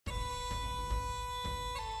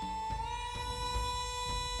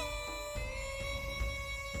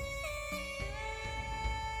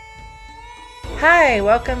Hi,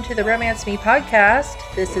 welcome to the Romance Me podcast.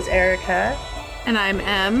 This is Erica. And I'm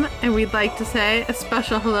Em, and we'd like to say a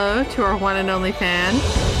special hello to our one and only fan.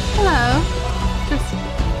 Hello. Just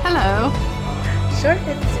hello. Short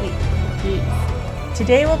and sweet. Yes.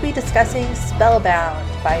 Today we'll be discussing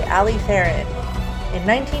Spellbound by Ali Farron. In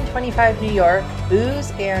 1925 New York, booze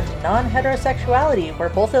and non-heterosexuality were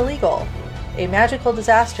both illegal. A magical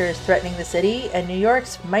disaster is threatening the city, and New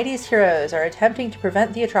York's mightiest heroes are attempting to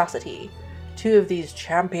prevent the atrocity. Two of these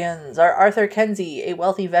champions are Arthur Kenzie, a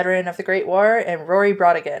wealthy veteran of the Great War, and Rory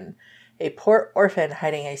Brodigan, a poor orphan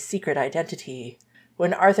hiding a secret identity.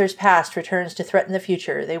 When Arthur's past returns to threaten the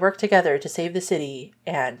future, they work together to save the city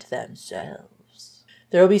and themselves.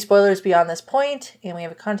 There will be spoilers beyond this point, and we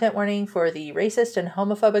have a content warning for the racist and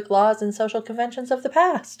homophobic laws and social conventions of the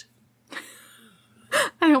past.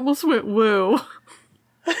 I almost went woo.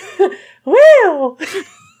 Woo!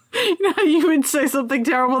 You know how you would say something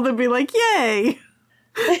terrible, then be like, yay!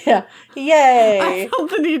 Yeah, yay! I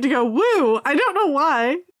felt the need to go woo. I don't know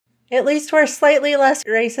why. At least we're slightly less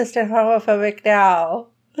racist and homophobic now.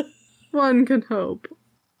 One can hope.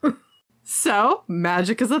 So,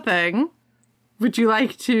 magic is a thing. Would you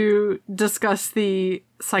like to discuss the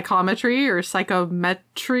psychometry or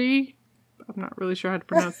psychometry? I'm not really sure how to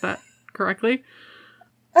pronounce that correctly.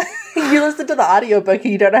 You listen to the audiobook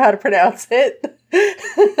and you don't know how to pronounce it.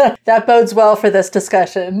 That bodes well for this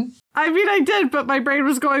discussion. I mean, I did, but my brain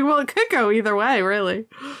was going, well, it could go either way, really.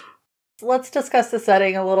 Let's discuss the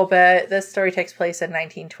setting a little bit. This story takes place in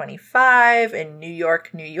 1925 in New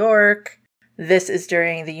York, New York. This is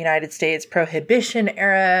during the United States Prohibition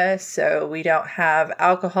era, so we don't have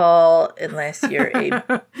alcohol unless you're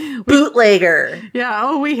a bootlegger. Yeah,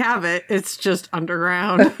 oh, we have it. It's just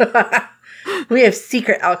underground. We have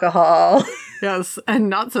secret alcohol. Yes, and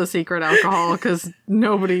not so secret alcohol, because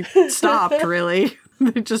nobody stopped, really.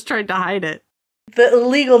 They just tried to hide it. The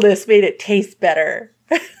illegalness made it taste better.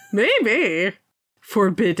 Maybe.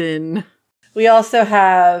 Forbidden. We also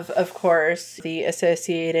have, of course, the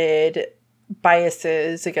associated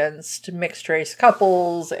biases against mixed-race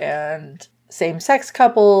couples and same-sex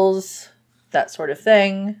couples, that sort of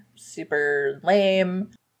thing. Super lame.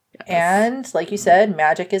 Yes. And, like you said,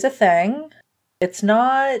 magic is a thing. It's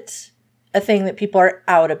not a thing that people are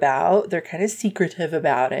out about. They're kind of secretive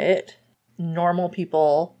about it. Normal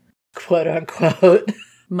people, quote-unquote.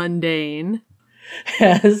 Mundane.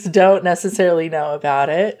 Yes, don't necessarily know about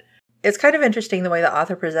it. It's kind of interesting the way the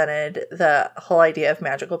author presented the whole idea of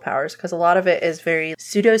magical powers, because a lot of it is very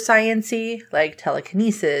pseudoscience-y, like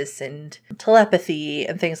telekinesis and telepathy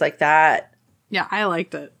and things like that. Yeah, I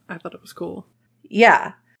liked it. I thought it was cool.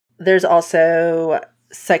 Yeah. There's also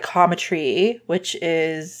psychometry, which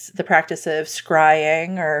is the practice of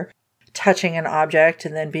scrying or touching an object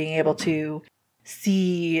and then being able to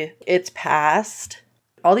see its past.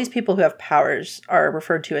 All these people who have powers are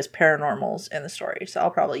referred to as paranormals in the story, so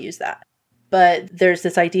I'll probably use that. But there's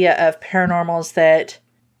this idea of paranormals that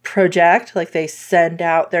project, like they send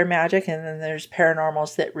out their magic, and then there's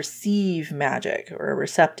paranormals that receive magic or are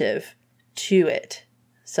receptive to it,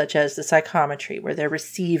 such as the psychometry, where they're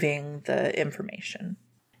receiving the information.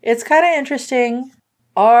 It's kind of interesting.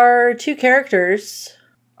 Our two characters,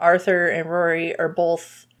 Arthur and Rory, are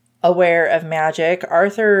both aware of magic.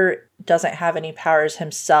 Arthur doesn't have any powers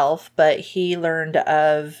himself, but he learned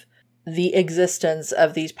of the existence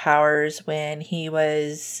of these powers when he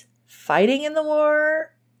was fighting in the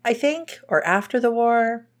war, I think, or after the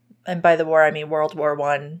war. And by the war, I mean World War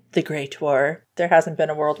I, the Great War. There hasn't been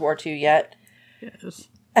a World War II yet. Yes.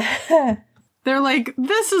 They're like,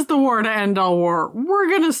 this is the war to end all war. We're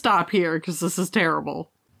going to stop here because this is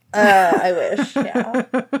terrible. I wish. Yeah.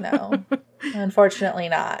 No. Unfortunately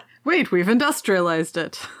not. Wait, we've industrialized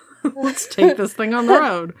it. Let's take this thing on the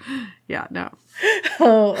road. Yeah, no.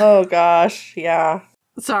 Oh gosh. Yeah.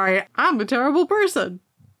 Sorry, I'm a terrible person.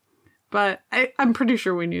 But I'm pretty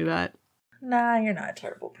sure we knew that. Nah, you're not a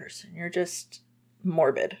terrible person. You're just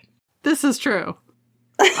morbid. This is true.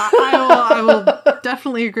 I will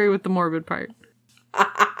definitely agree with the morbid part.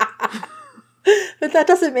 But that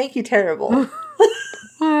doesn't make you terrible.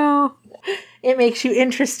 Well, it makes you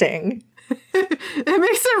interesting. It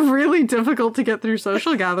makes it really difficult to get through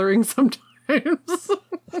social gatherings sometimes.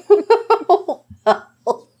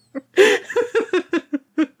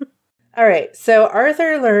 All right, so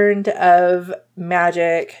Arthur learned of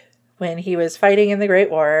magic when he was fighting in the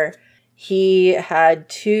Great War. He had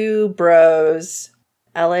two bros,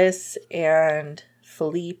 Ellis and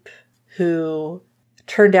Philippe, who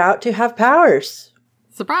turned out to have powers.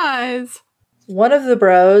 Surprise! One of the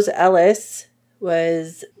bros, Ellis,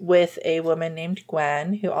 was with a woman named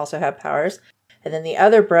Gwen, who also had powers. And then the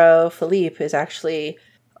other bro, Philippe, is actually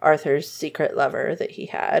Arthur's secret lover that he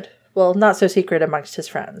had. Well, not so secret amongst his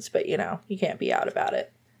friends, but you can't be out about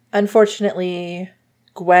it. Unfortunately,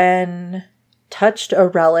 Gwen touched a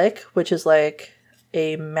relic, which is like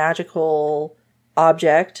a magical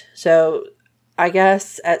object. So I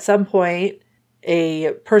guess at some point,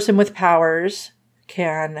 a person with powers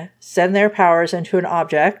can send their powers into an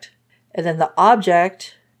object, and then the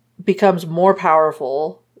object becomes more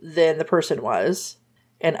powerful than the person was,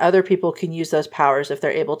 and other people can use those powers if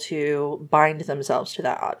they're able to bind themselves to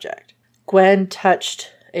that object. Gwen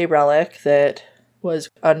touched a relic that was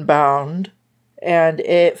unbound, and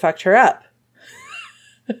it fucked her up.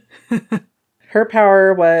 Her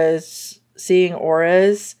power was seeing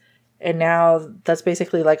auras, and now that's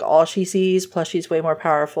basically like all she sees, plus she's way more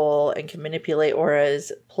powerful and can manipulate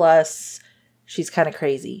auras, plus she's kind of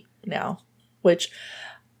crazy now, which,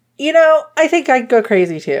 I think I'd go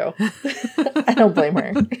crazy too. I don't blame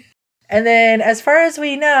her. And then as far as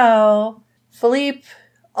we know, Philippe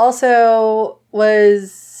also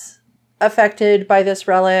was affected by this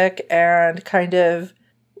relic and kind of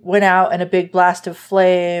went out in a big blast of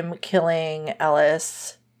flame, killing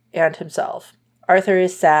Ellis and himself. Arthur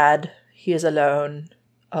is sad. He is alone.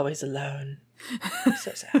 Always alone.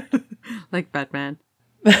 So sad. Like Batman.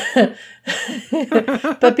 But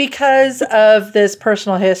because of this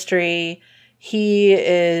personal history, he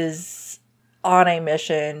is on a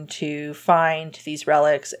mission to find these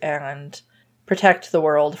relics and protect the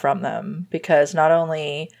world from them. Because not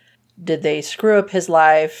only did they screw up his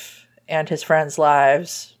life and his friends'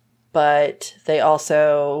 lives, but they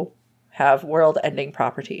also have world-ending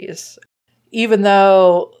properties. Even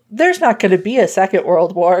though there's not going to be a second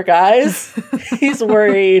world war, guys. He's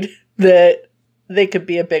worried that they could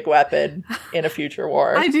be a big weapon in a future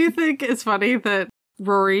war. I do think it's funny that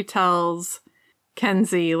Rory tells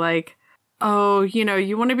Kenzie, like, oh,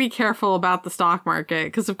 you want to be careful about the stock market.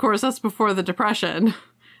 Because, of course, that's before the Depression.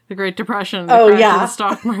 The Great Depression. The crash of the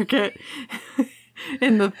stock market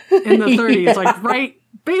in the 30s. Yeah. Like,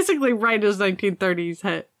 basically right as 1930s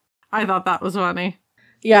hit. I thought that was funny.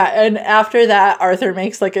 Yeah, and after that, Arthur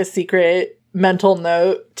makes like a secret mental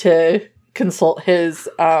note to consult his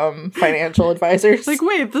financial advisors. Like,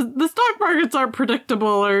 wait, the stock markets aren't predictable,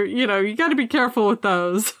 or, you got to be careful with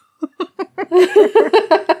those.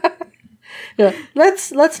 Yeah,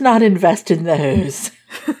 let's not invest in those.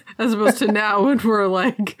 As opposed to now when we're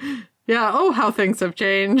like, how things have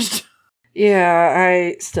changed. Yeah,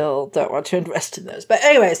 I still don't want to invest in those. But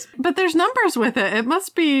anyways. But there's numbers with it. It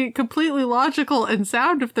must be completely logical and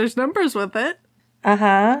sound if there's numbers with it.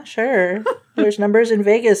 Uh-huh, sure. There's numbers in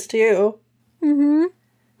Vegas, too.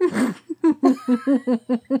 Mm-hmm.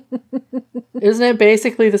 Isn't it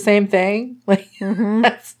basically the same thing? Like,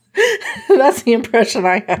 that's the impression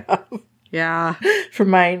I have. Yeah.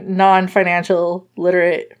 From my non-financial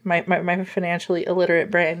literate, my financially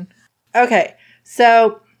illiterate brain. Okay,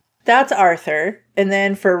 so that's Arthur. And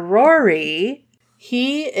then for Rory,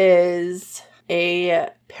 he is a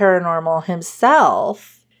paranormal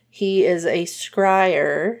himself. He is a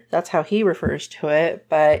scryer. That's how he refers to it.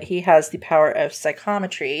 But he has the power of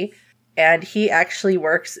psychometry. And he actually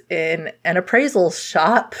works in an appraisal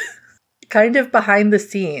shop, kind of behind the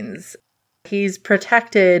scenes. He's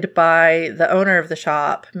protected by the owner of the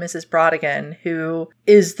shop, Mrs. Brodigan, who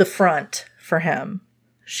is the front for him.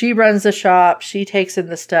 She runs the shop. She takes in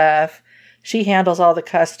the stuff. She handles all the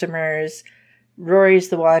customers. Rory's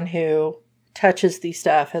the one who touches the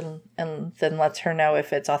stuff and then lets her know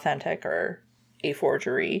if it's authentic or a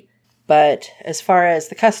forgery. But as far as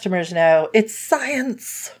the customers know, it's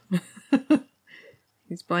science.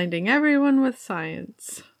 He's blinding everyone with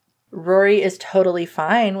science. Rory is totally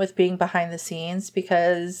fine with being behind the scenes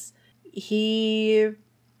because he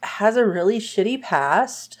has a really shitty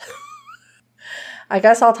past. I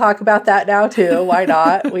guess I'll talk about that now too. Why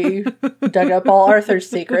not? We dug up all Arthur's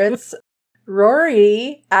secrets.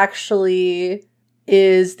 Rory actually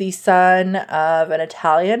is the son of an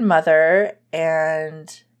Italian mother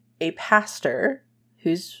and a pastor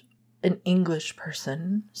who's an English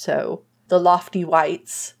person. So the Lofty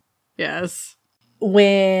Whites. Yes.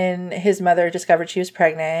 When his mother discovered she was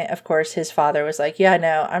pregnant, of course, his father was like, yeah,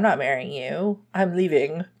 no, I'm not marrying you. I'm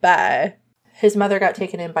leaving. Bye. His mother got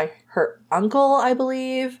taken in by her uncle, I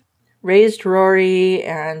believe, raised Rory,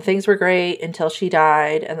 and things were great until she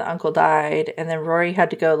died and the uncle died. And then Rory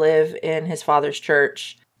had to go live in his father's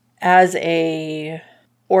church as a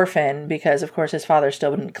orphan because, of course, his father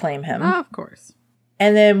still wouldn't claim him. Of course.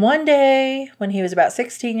 And then one day, when he was about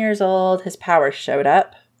 16 years old, his powers showed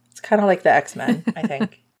up. It's kind of like the X-Men, I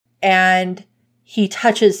think. And he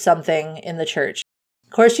touches something in the church.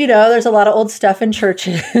 Of course, there's a lot of old stuff in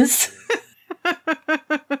churches.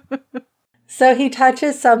 So he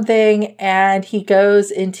touches something and he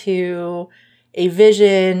goes into a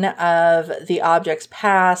vision of the object's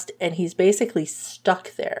past, and he's basically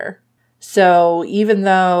stuck there. So even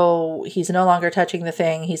though he's no longer touching the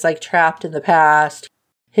thing, he's like trapped in the past.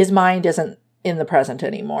 His mind isn't in the present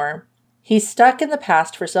anymore. He's stuck in the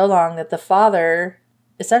past for so long that the father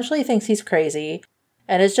essentially thinks he's crazy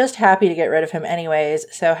and is just happy to get rid of him anyways,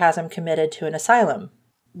 so has him committed to an asylum.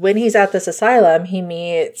 When he's at this asylum, he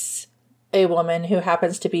meets a woman who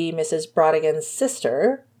happens to be Mrs. Brodigan's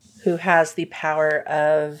sister, who has the power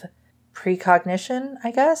of precognition,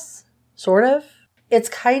 I guess, sort of. It's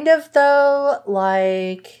kind of, though,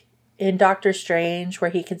 like in Doctor Strange,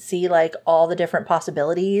 where he could see, like, all the different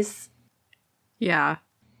possibilities. Yeah.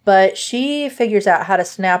 But she figures out how to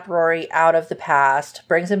snap Rory out of the past,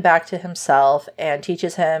 brings him back to himself, and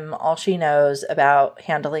teaches him all she knows about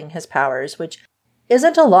handling his powers, which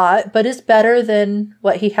isn't a lot, but is better than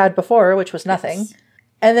what he had before, which was nothing. Yes.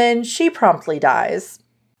 And then she promptly dies.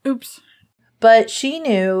 Oops. But she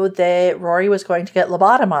knew that Rory was going to get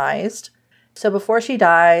lobotomized. So before she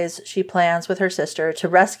dies, she plans with her sister to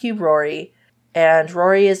rescue Rory. And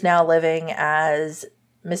Rory is now living as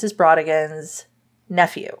Mrs. Brodigan's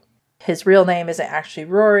nephew. His real name isn't actually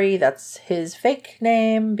Rory. That's his fake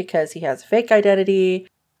name because he has a fake identity.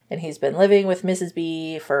 And he's been living with Mrs.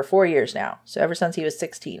 B for 4 years now. So ever since he was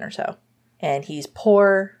 16 or so. And he's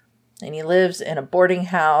poor. And he lives in a boarding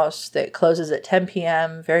house that closes at 10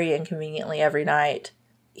 p.m. very inconveniently every night.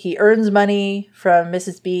 He earns money from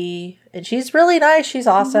Mrs. B. And she's really nice. She's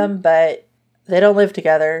awesome. But they don't live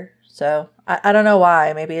together. So I don't know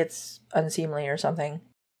why. Maybe it's unseemly or something.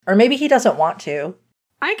 Or maybe he doesn't want to.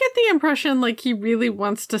 I get the impression like he really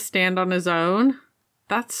wants to stand on his own.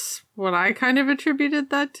 That's what I kind of attributed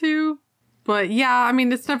that to. But yeah, I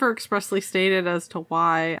mean, it's never expressly stated as to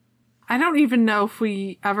why. I don't even know if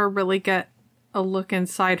we ever really get a look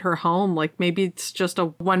inside her home. Like maybe it's just a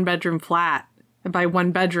 1-bedroom flat. And by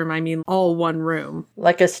 1 bedroom, I mean all one room.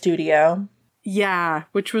 Like a studio. Yeah,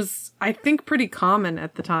 which was, I think, pretty common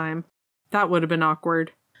at the time. That would have been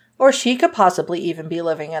awkward. Or she could possibly even be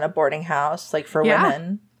living in a boarding house, like for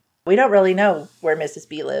women. We don't really know where Mrs.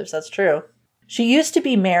 B lives. That's true. She used to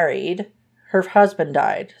be married. Her husband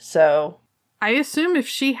died, so... I assume if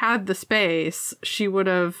she had the space, she would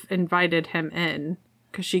have invited him in,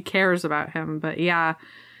 because she cares about him. But yeah,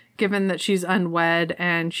 given that she's unwed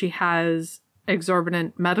and she has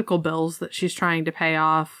exorbitant medical bills that she's trying to pay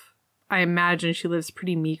off, I imagine she lives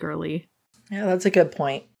pretty meagerly. Yeah, that's a good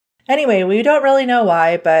point. Anyway, we don't really know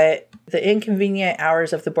why, but the inconvenient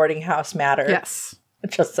hours of the boarding house matter. Yes.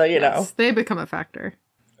 Just so you know. They become a factor.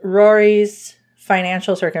 Rory's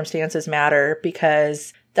financial circumstances matter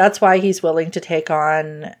because that's why he's willing to take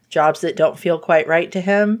on jobs that don't feel quite right to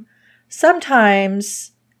him.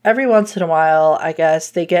 Sometimes, every once in a while, I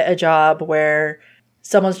guess, they get a job where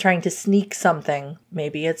someone's trying to sneak something.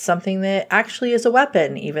 Maybe it's something that actually is a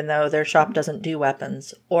weapon, even though their shop doesn't do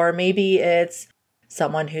weapons. Or maybe it's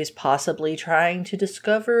someone who's possibly trying to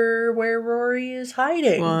discover where Rory is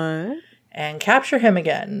hiding. What? And capture him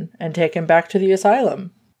again and take him back to the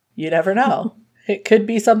asylum. You never know. It could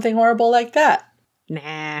be something horrible like that.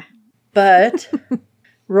 Nah. But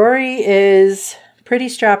Rory is pretty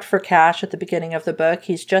strapped for cash at the beginning of the book.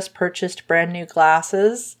 He's just purchased brand new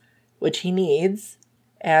glasses, which he needs,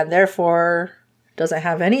 and therefore doesn't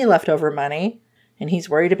have any leftover money. And he's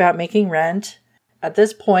worried about making rent. At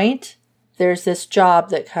this point, there's this job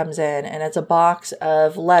that comes in, and it's a box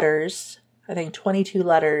of letters. I think 22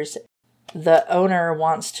 letters. The owner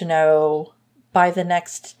wants to know by the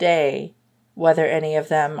next day whether any of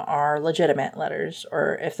them are legitimate letters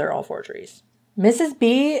or if they're all forgeries. Mrs.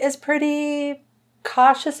 B is pretty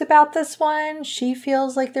cautious about this one. She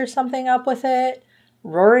feels like there's something up with it.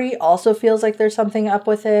 Rory also feels like there's something up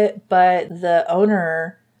with it, but the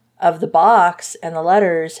owner of the box and the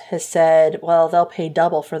letters has said, well, they'll pay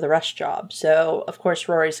double for the rush job. So, of course,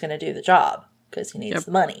 Rory's going to do the job because he needs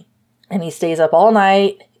the money. And he stays up all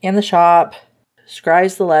night in the shop,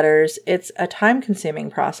 scribes the letters. It's a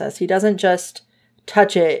time-consuming process. He doesn't just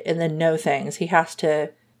touch it and then know things. He has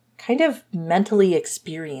to kind of mentally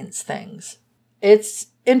experience things. It's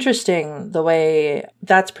interesting the way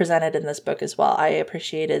that's presented in this book as well. I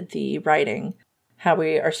appreciated the writing, how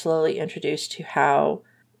we are slowly introduced to how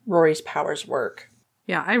Rory's powers work.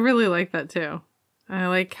 Yeah, I really like that too. I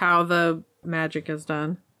like how the magic is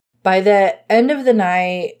done. By the end of the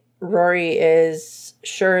night, Rory is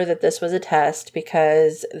sure that this was a test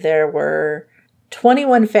because there were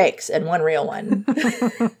 21 fakes and one real one.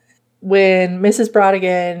 when Mrs.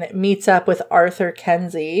 Brodigan meets up with Arthur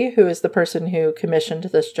Kenzie, who is the person who commissioned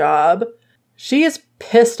this job, she is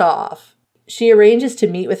pissed off. She arranges to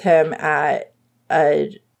meet with him at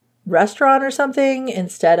a restaurant or something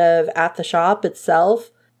instead of at the shop itself.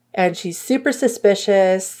 And she's super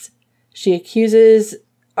suspicious. She accuses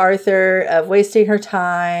Arthur of wasting her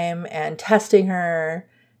time and testing her.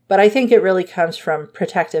 But I think it really comes from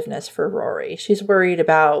protectiveness for Rory. She's worried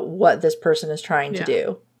about what this person is trying to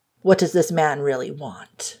do. What does this man really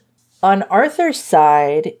want? On Arthur's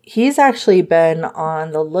side, he's actually been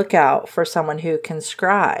on the lookout for someone who can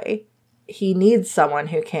scry. He needs someone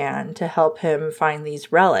who can to help him find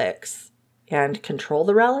these relics and control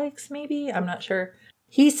the relics, maybe? I'm not sure.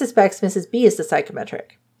 He suspects Mrs. B is the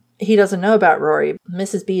psychometric. He doesn't know about Rory.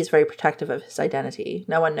 Mrs. B is very protective of his identity.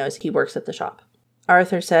 No one knows he works at the shop.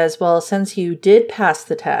 Arthur says, well, since you did pass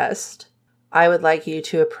the test, I would like you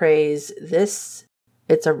to appraise this.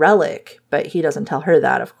 It's a relic, but he doesn't tell her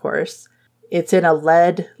that, of course. It's in a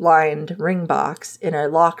lead-lined ring box in a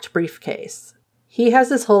locked briefcase. He has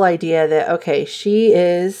this whole idea that, okay, she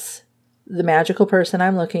is the magical person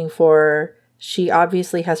I'm looking for. She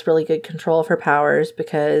obviously has really good control of her powers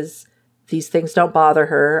because these things don't bother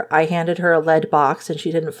her. I handed her a lead box and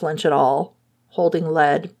she didn't flinch at all. Holding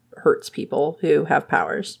lead hurts people who have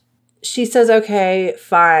powers. She says, okay,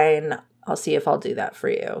 fine. I'll see if I'll do that for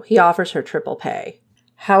you. He offers her triple pay.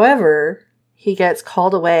 However, he gets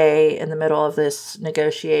called away in the middle of this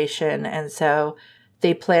negotiation, and so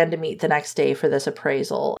they plan to meet the next day for this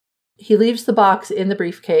appraisal. He leaves the box in the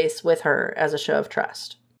briefcase with her as a show of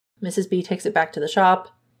trust. Mrs. B takes it back to the shop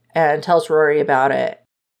and tells Rory about it.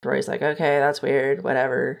 Rory's like, okay, that's weird,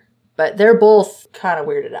 whatever. But they're both kind of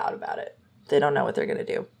weirded out about it. They don't know what they're going to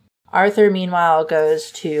do. Arthur, meanwhile,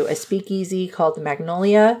 goes to a speakeasy called the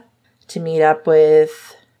Magnolia to meet up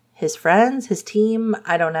with his friends, his team,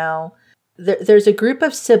 I don't know. There's a group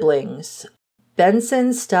of siblings,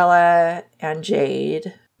 Benson, Stella, and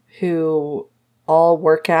Jade, who all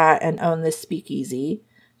work at and own this speakeasy.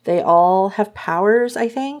 They all have powers, I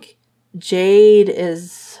think. Jade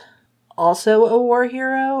is also a war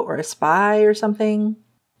hero or a spy or something.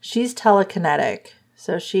 She's telekinetic,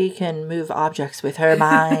 so she can move objects with her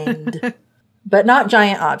mind. But not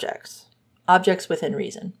giant objects. Objects within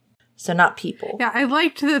reason. So not people. Yeah, I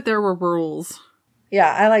liked that there were rules.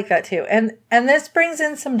 Yeah, I like that too. And this brings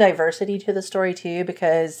in some diversity to the story too,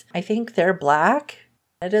 because I think they're Black.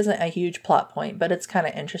 It isn't a huge plot point, but it's kind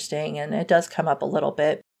of interesting and it does come up a little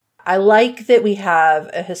bit. I like that we have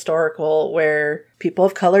a historical where people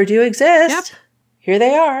of color do exist. Yep. Here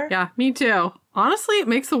they are. Yeah, me too. Honestly, it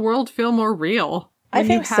makes the world feel more real. I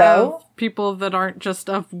think you have so. People that aren't just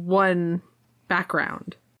of one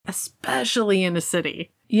background, especially in a city.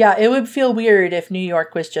 Yeah, it would feel weird if New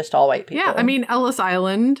York was just all white people. Yeah, I mean, Ellis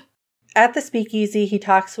Island. At the speakeasy, he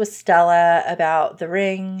talks with Stella about the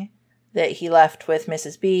ring that he left with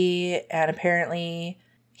Mrs. B, and apparently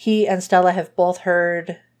he and Stella have both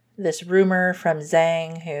heard this rumor from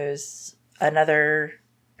Zhang, who's another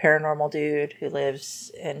paranormal dude who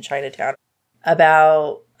lives in Chinatown,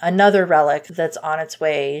 about another relic that's on its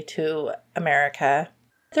way to America.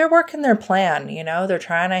 They're working their plan, you know? They're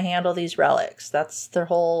trying to handle these relics. That's their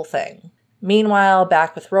whole thing. Meanwhile,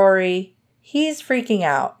 back with Rory, he's freaking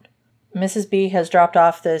out. Mrs. B has dropped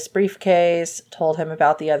off this briefcase, told him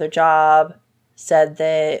about the other job, said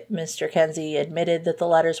that Mr. Kenzie admitted that the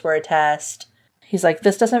letters were a test. He's like,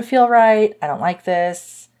 this doesn't feel right. I don't like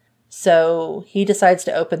this. So he decides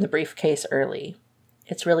to open the briefcase early.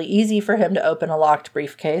 It's really easy for him to open a locked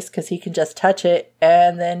briefcase because he can just touch it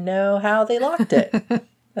and then know how they locked it.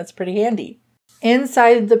 That's pretty handy.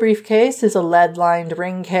 Inside the briefcase is a lead-lined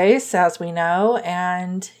ring case, as we know,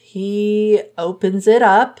 and he opens it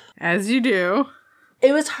up. As you do.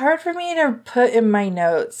 It was hard for me to put in my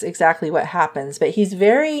notes exactly what happens, but he's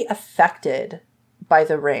very affected by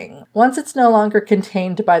the ring. Once it's no longer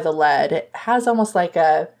contained by the lead, it has almost like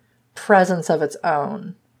a presence of its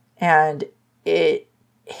own. And it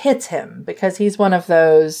hits him because he's one of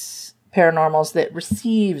those paranormals that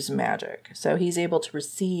receives magic. So he's able to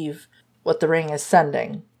receive what the ring is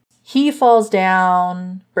sending. He falls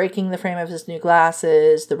down, breaking the frame of his new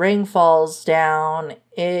glasses. The ring falls down.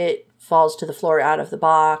 It falls to the floor out of the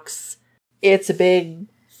box. It's a big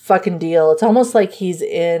fucking deal. It's almost like he's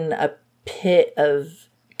in a pit of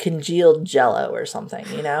congealed jello or something,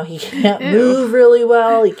 you know? He can't move really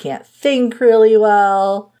well. He can't think really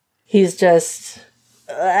well. He's just...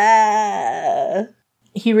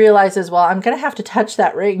 He realizes, well, I'm going to have to touch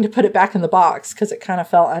that ring to put it back in the box because it kind of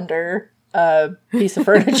fell under a piece of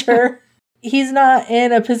furniture. He's not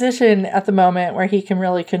in a position at the moment where he can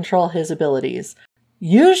really control his abilities.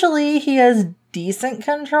 Usually he has decent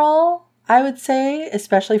control, I would say,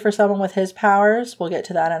 especially for someone with his powers. We'll get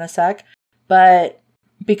to that in a sec. But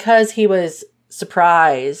because he was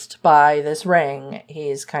surprised by this ring,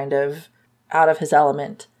 he's kind of out of his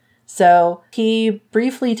element. So he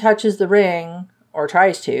briefly touches the ring, or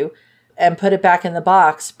tries to, and put it back in the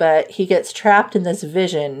box, but he gets trapped in this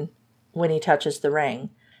vision when he touches the ring.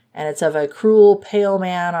 And it's of a cruel, pale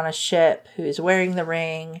man on a ship who's wearing the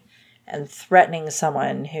ring and threatening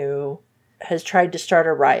someone who has tried to start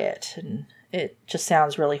a riot. And it just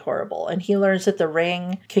sounds really horrible. And he learns that the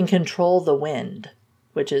ring can control the wind,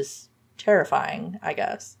 which is terrifying, I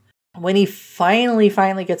guess. When he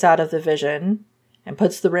finally gets out of the vision and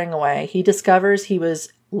puts the ring away, he discovers he was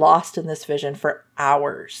lost in this vision for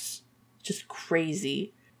hours. Just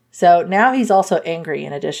crazy. So now he's also angry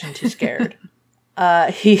in addition to scared.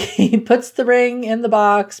 He puts the ring in the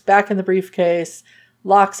box, back in the briefcase,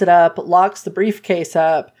 locks it up, locks the briefcase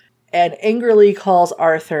up, and angrily calls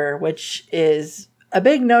Arthur, which is a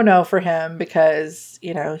big no-no for him because,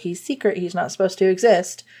 he's secret. He's not supposed to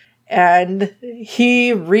exist. And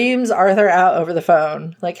he reams Arthur out over the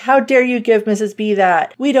phone. Like, how dare you give Mrs. B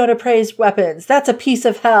that? We don't appraise weapons. That's a piece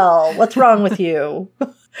of hell. What's wrong with you?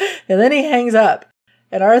 And then he hangs up.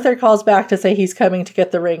 And Arthur calls back to say he's coming to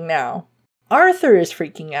get the ring now. Arthur is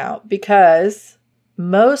freaking out because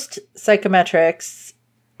most psychometrics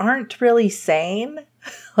aren't really sane.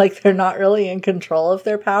 Like, they're not really in control of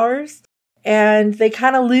their powers. And they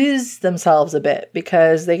kind of lose themselves a bit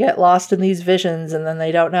because they get lost in these visions and then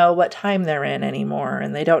they don't know what time they're in anymore.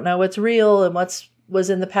 And they don't know what's real and was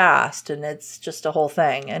in the past. And it's just a whole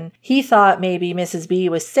thing. And he thought maybe Mrs. B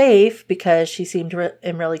was safe because she seemed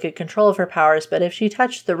in really good control of her powers. But if she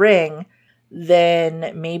touched the ring,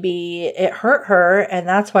 then maybe it hurt her. And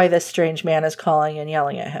that's why this strange man is calling and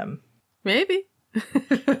yelling at him. Maybe.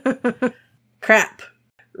 Crap.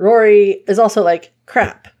 Rory is also like,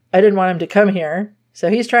 crap. I didn't want him to come here. So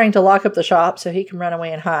he's trying to lock up the shop so he can run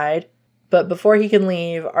away and hide. But before he can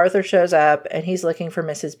leave, Arthur shows up and he's looking for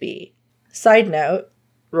Mrs. B. Side note,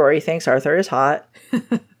 Rory thinks Arthur is hot.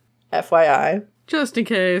 FYI. Just in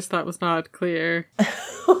case that was not clear.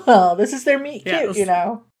 Well, this is their meet cute,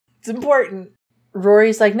 It's important.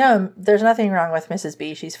 Rory's like, no, there's nothing wrong with Mrs.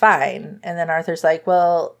 B. She's fine. And then Arthur's like,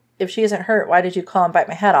 well, if she isn't hurt, why did you call and bite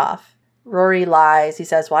my head off? Rory lies. He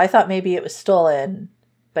says, well, I thought maybe it was stolen.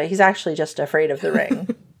 But he's actually just afraid of the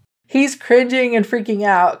ring. He's cringing and freaking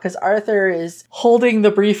out because Arthur is holding the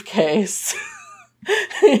briefcase.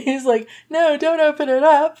 He's like, no, don't open it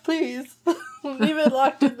up, please. Leave it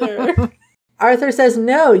locked in there. Arthur says,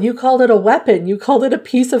 no, you called it a weapon. You called it a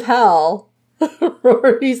piece of hell.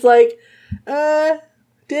 Rory's like,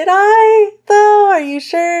 did I, though? Are you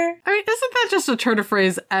sure? I mean, isn't that just a turn of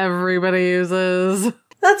phrase everybody uses?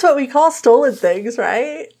 That's what we call stolen things,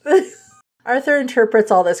 right? Arthur interprets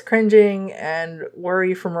all this cringing and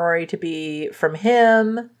worry from Rory to be from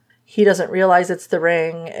him. He doesn't realize it's the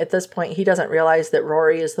ring. At this point, he doesn't realize that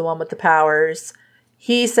Rory is the one with the powers.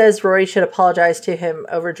 He says Rory should apologize to him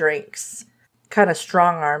over drinks. Kind of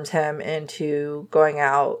strong-arms him into going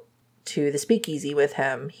out to the speakeasy with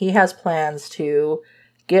him. He has plans to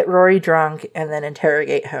get Rory drunk and then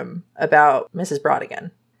interrogate him about Mrs. Brodigan.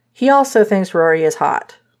 He also thinks Rory is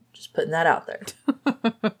hot. Just putting that out there.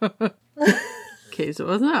 In case it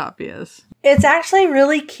wasn't obvious. It's actually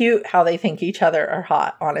really cute how they think each other are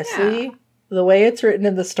hot, honestly. Yeah. The way it's written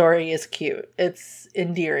in the story is cute. It's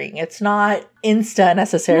endearing. It's not Insta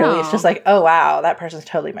necessarily. No. It's just like, oh wow, that person's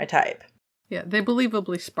totally my type. Yeah, they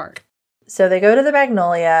believably spark. So they go to the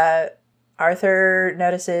Magnolia. Arthur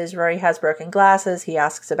notices Rory has broken glasses. He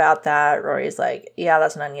asks about that. Rory's like, yeah,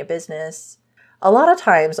 that's none of your business. A lot of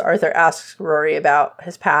times Arthur asks Rory about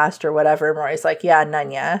his past or whatever, and Rory's like, yeah,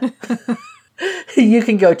 none ya. You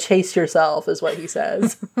can go chase yourself, is what he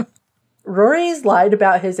says. Rory's lied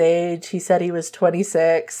about his age. He said he was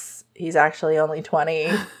 26. He's actually only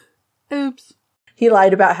 20. Oops. He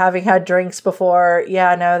lied about having had drinks before.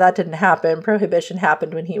 Yeah, no, that didn't happen. Prohibition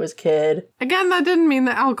happened when he was a kid. Again, that didn't mean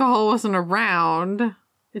that alcohol wasn't around.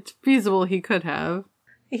 It's feasible he could have.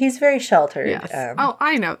 He's very sheltered. Yes.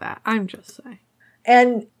 I know that. I'm just saying.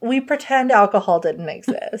 And we pretend alcohol didn't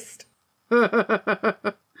exist.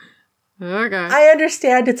 Okay. I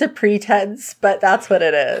understand it's a pretense, but that's what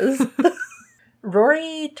it is.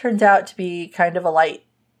 Rory turns out to be kind of a lightweight.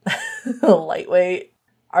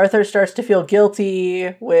 Arthur starts to feel guilty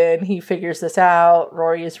when he figures this out.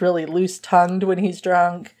 Rory is really loose-tongued when he's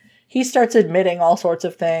drunk. He starts admitting all sorts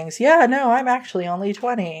of things. Yeah, no, I'm actually only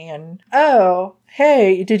 20. And, oh,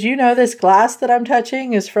 hey, did you know this glass that I'm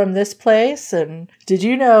touching is from this place? And did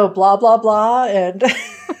you know blah, blah, blah? And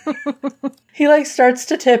He like starts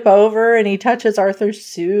to tip over and he touches Arthur's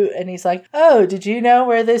suit and he's like, oh, did you know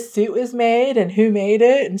where this suit was made and who made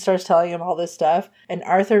it? And starts telling him all this stuff. And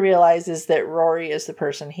Arthur realizes that Rory is the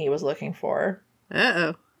person he was looking for.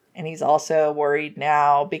 Uh-oh. And he's also worried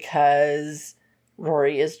now because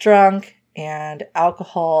Rory is drunk and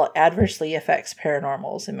alcohol adversely affects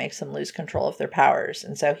paranormals and makes them lose control of their powers.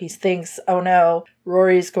 And so he thinks, oh no,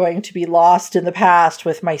 Rory's going to be lost in the past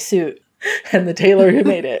with my suit. And the tailor who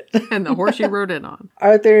made it. And the horse you rode in on.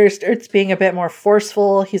 Arthur starts being a bit more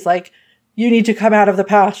forceful. He's like, you need to come out of the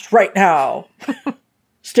past right now.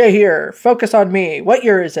 Stay here. Focus on me. What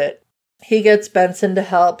year is it? He gets Benson to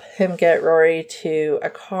help him get Rory to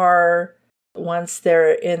a car. Once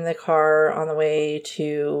they're in the car on the way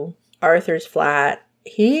to Arthur's flat,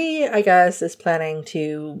 he, I guess, is planning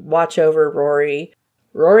to watch over Rory.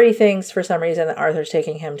 Rory thinks for some reason that Arthur's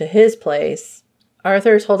taking him to his place.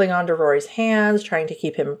 Arthur's holding on to Rory's hands, trying to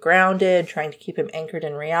keep him grounded, trying to keep him anchored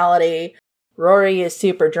in reality. Rory is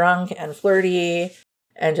super drunk and flirty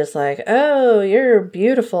and just like, oh, you're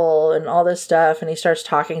beautiful and all this stuff. And he starts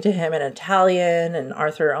talking to him in Italian, and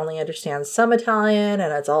Arthur only understands some Italian,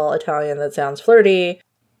 and it's all Italian that sounds flirty.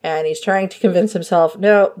 And he's trying to convince himself,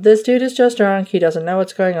 no, this dude is just drunk. He doesn't know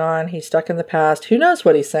what's going on. He's stuck in the past. Who knows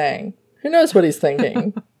what he's saying? Who knows what he's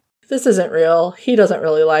thinking? This isn't real. He doesn't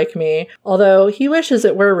really like me. Although he wishes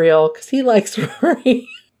it were real because he likes Rory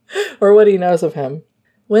or what he knows of him.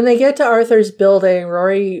 When they get to Arthur's building,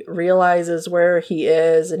 Rory realizes where he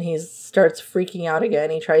is and he starts freaking out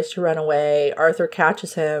again. He tries to run away. Arthur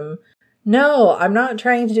catches him. No, I'm not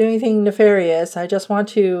trying to do anything nefarious. I just want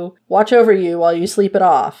to watch over you while you sleep it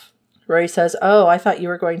off. Rory says, oh, I thought you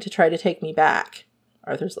were going to try to take me back.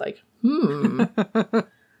 Arthur's like,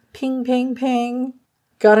 Ping, ping, ping.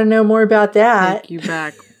 Gotta know more about that. Take you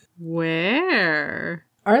back where?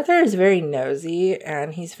 Arthur is very nosy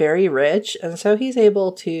and he's very rich, and so he's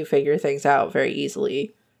able to figure things out very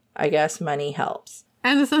easily. I guess money helps.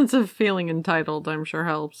 And a sense of feeling entitled, I'm sure,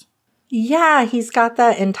 helps. Yeah, he's got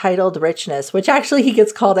that entitled richness, which actually he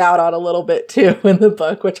gets called out on a little bit too in the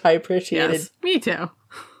book, which I appreciated. Yes, me too.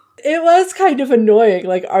 It was kind of annoying.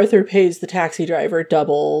 Like, Arthur pays the taxi driver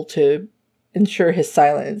double to ensure his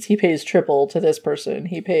silence. He pays triple to this person.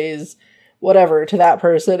 He pays whatever to that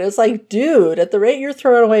person. It's like, dude, at the rate you're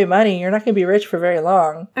throwing away money, you're not going to be rich for very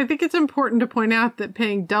long. I think it's important to point out that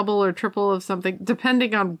paying double or triple of something,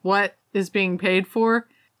 depending on what is being paid for,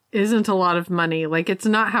 isn't a lot of money. Like, it's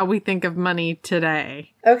not how we think of money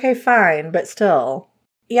today. Okay, fine, but still.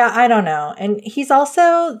 Yeah, I don't know. And he's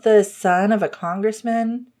also the son of a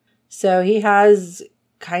congressman, so he has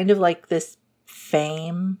kind of like this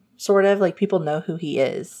fame, sort of, like people know who he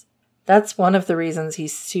is. That's one of the reasons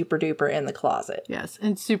he's super duper in the closet. Yes,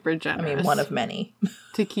 and super generous. I mean, one of many.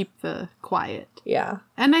 To keep the quiet. Yeah.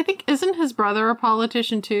 And I think, isn't his brother a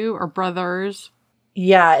politician too? Or brothers?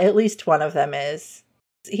 Yeah, at least one of them is.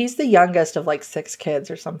 He's the youngest of like 6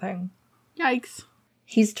 kids or something. Yikes.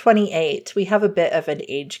 He's 28. We have a bit of an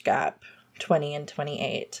age gap, 20 and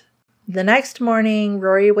 28. The next morning,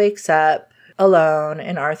 Rory wakes up alone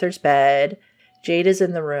in Arthur's bed. Jade is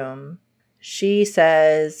in the room. She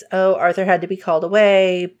says, oh, Arthur had to be called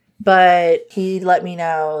away, but he let me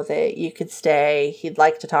know that you could stay. He'd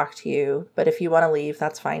like to talk to you, but if you want to leave,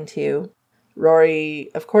 that's fine too. Rory,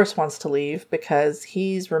 of course, wants to leave because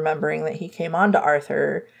he's remembering that he came on to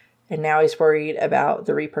Arthur, and now he's worried about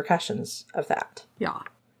the repercussions of that. Yeah.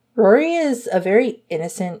 Rory is a very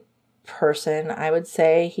innocent person, I would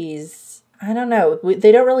say. He's, I don't know,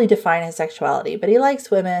 they don't really define his sexuality, but he likes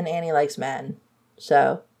women and he likes men.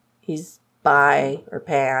 So he's bi or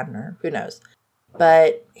pan or who knows.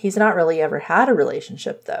 But he's not really ever had a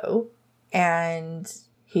relationship, though. And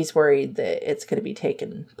he's worried that it's going to be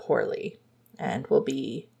taken poorly and will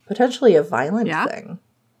be potentially a violent thing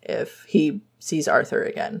if he sees Arthur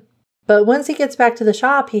again. But once he gets back to the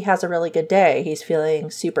shop, he has a really good day. He's feeling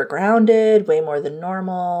super grounded, way more than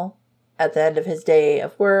normal. At the end of his day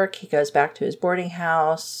of work, he goes back to his boarding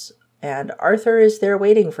house, and Arthur is there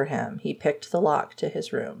waiting for him. He picked the lock to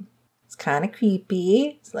his room. It's kind of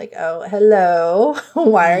creepy. It's like, oh, hello.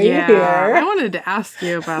 Why are you here? I wanted to ask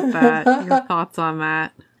you about that. Your thoughts on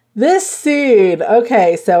that. This scene.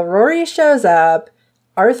 Okay, so Rory shows up.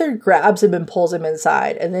 Arthur grabs him and pulls him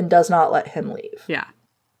inside and then does not let him leave. Yeah.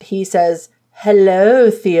 He says,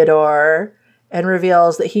 hello, Theodore, and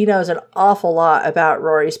reveals that he knows an awful lot about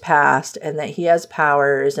Rory's past and that he has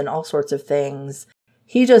powers and all sorts of things.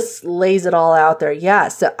 He just lays it all out there. Yeah,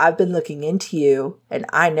 so I've been looking into you, and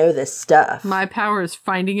I know this stuff. My power is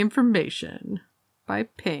finding information by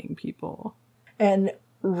paying people. And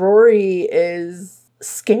Rory is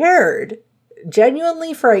scared.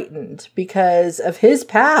 genuinely frightened because of his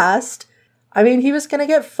past. I mean, he was going to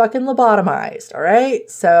get fucking lobotomized, all right?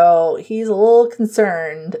 So he's a little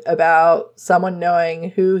concerned about someone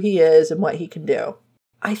knowing who he is and what he can do.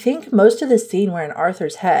 I think most of the scene we're in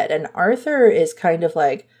Arthur's head, and Arthur is kind of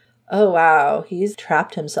like, oh wow, he's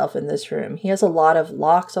trapped himself in this room. He has a lot of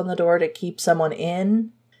locks on the door to keep someone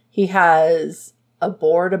in. He has a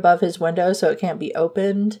board above his window so it can't be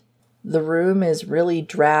opened. The room is really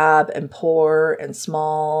drab and poor and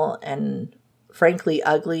small and frankly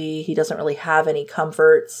ugly. He doesn't really have any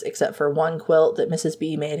comforts except for one quilt that Mrs.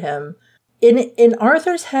 B made him. In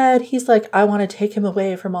Arthur's head, he's like, I want to take him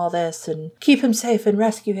away from all this and keep him safe and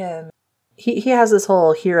rescue him. He has this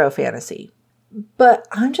whole hero fantasy. But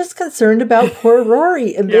I'm just concerned about poor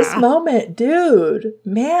Rory in this moment. Dude,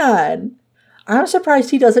 man, I'm surprised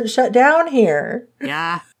he doesn't shut down here.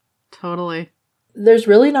 Yeah, totally. There's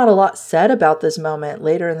really not a lot said about this moment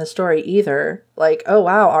later in the story either. Like, oh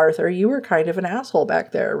wow, Arthur, you were kind of an asshole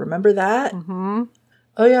back there. Remember that? Mm-hmm.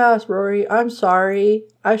 Oh yes, Rory, I'm sorry.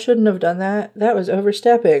 I shouldn't have done that. That was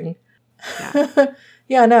overstepping. Yeah,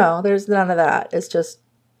 yeah, no, there's none of that. It's just,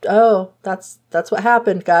 oh, that's what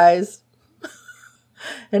happened, guys.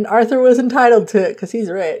 And Arthur was entitled to it because he's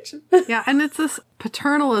rich. Yeah, and it's this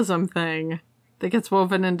paternalism thing that gets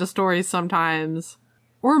woven into stories sometimes.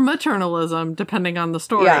 Or maternalism, depending on the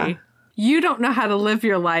story. Yeah. You don't know how to live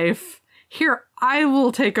your life. Here, I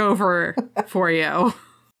will take over for you.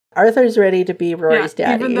 Arthur's ready to be Rory's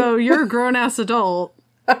daddy. Even though you're a grown-ass adult,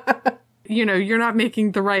 you're not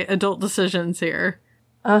making the right adult decisions here.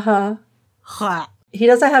 Uh-huh. He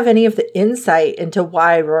doesn't have any of the insight into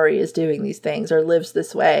why Rory is doing these things or lives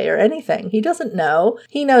this way or anything. He doesn't know.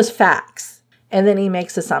 He knows facts. And then he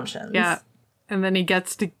makes assumptions. Yeah. And then he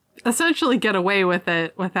gets to essentially get away with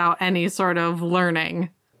it without any sort of learning.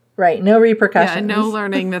 Right. No repercussions. Yeah, no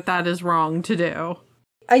learning that is wrong to do.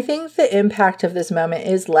 I think the impact of this moment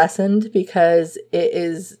is lessened because it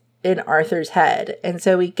is in Arthur's head. And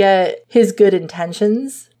so we get his good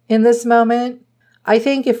intentions in this moment. I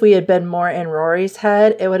think if we had been more in Rory's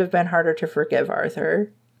head, it would have been harder to forgive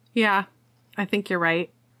Arthur. Yeah, I think you're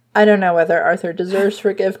right. I don't know whether Arthur deserves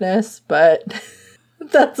forgiveness, but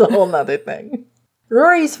that's a whole nother thing.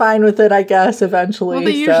 Rory's fine with it, I guess, eventually. Well,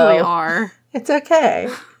 they usually are. It's okay.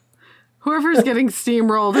 Whoever's getting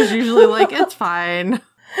steamrolled is usually like, it's fine.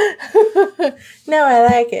 No, I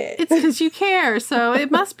like it. It's because you care, so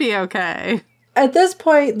it must be okay. At this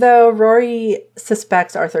point, though, Rory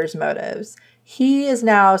suspects Arthur's motives. He is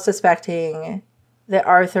now suspecting that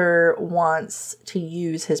Arthur wants to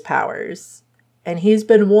use his powers. And he's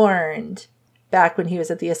been warned back when he was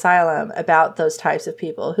at the asylum about those types of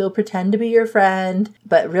people who'll pretend to be your friend,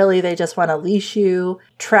 but really they just want to leash you,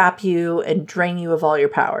 trap you, and drain you of all your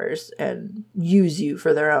powers and use you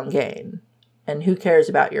for their own gain. And who cares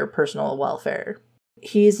about your personal welfare?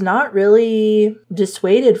 He's not really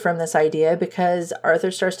dissuaded from this idea because Arthur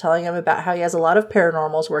starts telling him about how he has a lot of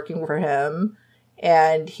paranormals working for him.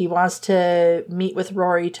 And he wants to meet with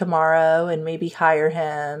Rory tomorrow and maybe hire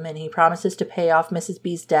him. And he promises to pay off Mrs.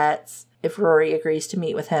 B's debts if Rory agrees to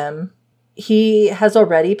meet with him. He has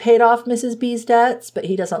already paid off Mrs. B's debts, but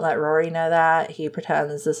he doesn't let Rory know that. He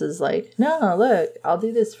pretends this is like, no, look, I'll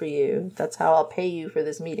do this for you. That's how I'll pay you for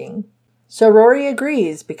this meeting. So Rory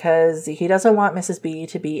agrees because he doesn't want Mrs. B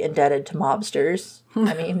to be indebted to mobsters.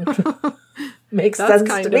 I mean, makes sense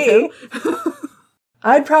to me.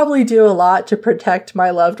 I'd probably do a lot to protect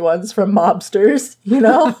my loved ones from mobsters,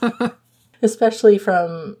 especially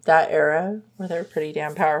from that era where they're pretty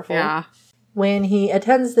damn powerful. Yeah. When he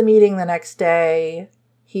attends the meeting the next day,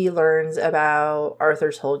 he learns about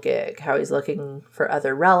Arthur's whole gig, how he's looking for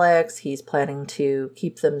other relics. He's planning to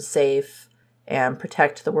keep them safe and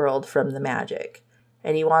protect the world from the magic.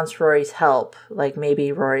 And he wants Rory's help. Like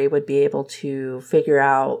maybe Rory would be able to figure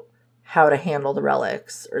out how to handle the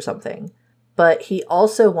relics or something. But he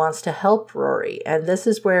also wants to help Rory. And this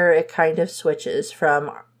is where it kind of switches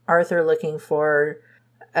from Arthur looking for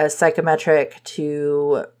a psychometric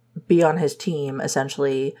to be on his team,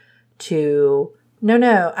 essentially, to,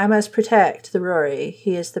 no, I must protect the Rory.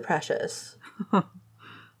 He is the precious.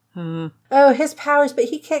 Oh, his powers, but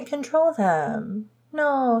he can't control them.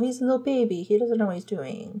 No, he's a little baby. He doesn't know what he's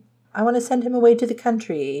doing. I want to send him away to the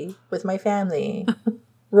country with my family.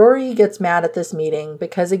 Rory gets mad at this meeting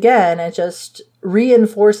because, again, it just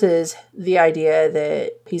reinforces the idea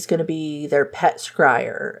that he's going to be their pet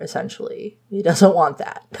scryer, essentially. He doesn't want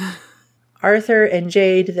that. Arthur and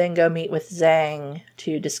Jade then go meet with Zhang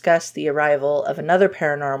to discuss the arrival of another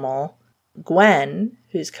paranormal, Gwen,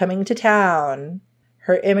 who's coming to town.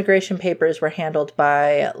 Her immigration papers were handled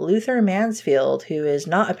by Luther Mansfield, who is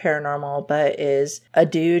not a paranormal, but is a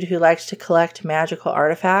dude who likes to collect magical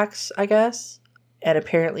artifacts, I guess, and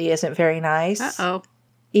apparently isn't very nice. Uh-oh.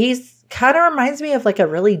 He's kind of reminds me of like a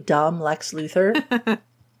really dumb Lex Luthor.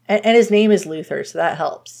 and his name is Luther, so that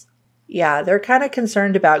helps. Yeah, they're kind of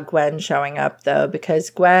concerned about Gwen showing up, though, because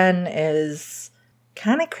Gwen is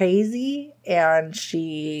kind of crazy, and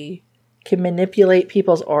she can manipulate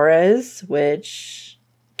people's auras, which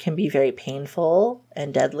can be very painful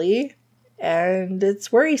and deadly, and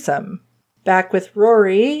it's worrisome. Back with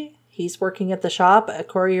Rory, he's working at the shop. A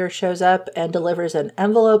courier shows up and delivers an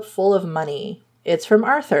envelope full of money. It's from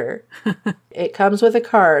Arthur. It comes with a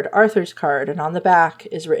card, Arthur's card, and on the back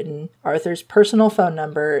is written Arthur's personal phone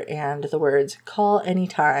number and the words, "Call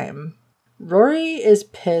anytime." Rory is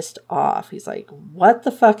pissed off. He's like, what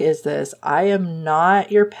the fuck is this? I am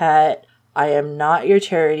not your pet. I am not your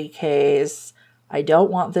charity case. I don't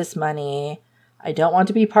want this money. I don't want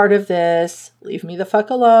to be part of this. Leave me the fuck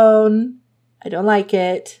alone. I don't like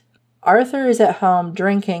it. Arthur is at home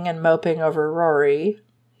drinking and moping over Rory.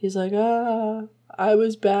 He's like, I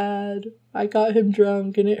was bad. I got him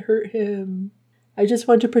drunk and it hurt him. I just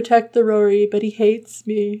want to protect the Rory, but he hates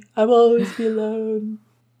me. I will always be alone.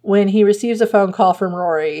 When he receives a phone call from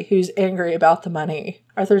Rory, who's angry about the money,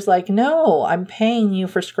 Arthur's like, no, I'm paying you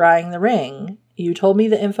for scrying the ring. You told me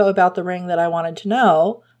the info about the ring that I wanted to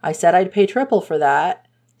know. I said I'd pay triple for that.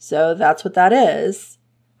 So that's what that is.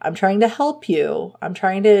 I'm trying to help you. I'm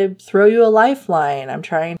trying to throw you a lifeline. I'm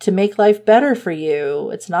trying to make life better for you.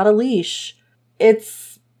 It's not a leash.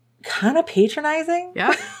 It's kind of patronizing.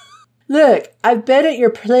 Yeah. Look, I've been at your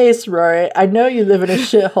place, Rory. I know you live in a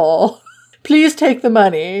shithole. Please take the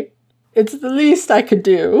money. It's the least I could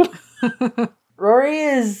do. Rory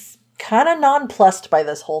is kind of nonplussed by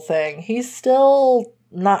this whole thing. He's still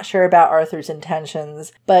not sure about Arthur's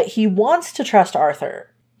intentions, but he wants to trust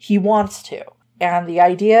Arthur. He wants to. And the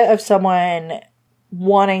idea of someone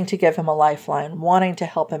wanting to give him a lifeline, wanting to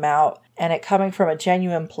help him out, and it coming from a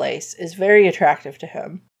genuine place is very attractive to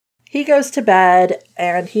him. He goes to bed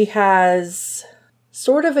and he has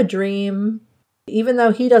sort of a dream. Even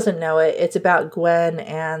though he doesn't know it, it's about Gwen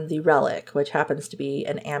and the relic, which happens to be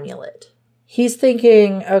an amulet. He's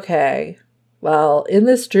thinking, okay, well, in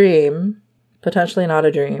this dream, potentially not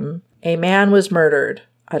a dream, a man was murdered.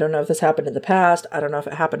 I don't know if this happened in the past. I don't know if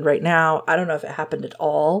it happened right now. I don't know if it happened at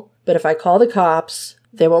all. But if I call the cops,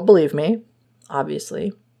 they won't believe me,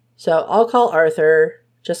 obviously. So I'll call Arthur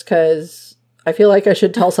just because I feel like I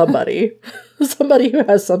should tell somebody. Somebody who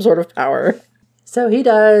has some sort of power. So he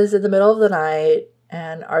does in the middle of the night,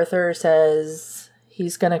 and Arthur says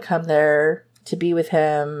he's going to come there to be with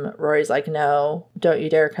him. Rory's like, no, don't you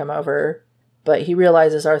dare come over. But he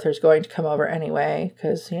realizes Arthur's going to come over anyway,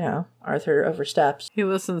 because, Arthur oversteps. He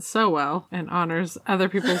listens so well and honors other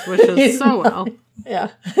people's wishes so well.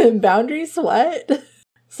 Yeah. Boundaries, what?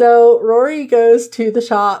 So Rory goes to the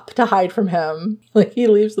shop to hide from him. Like, he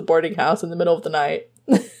leaves the boarding house in the middle of the night.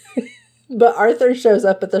 But Arthur shows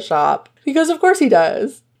up at the shop, because of course he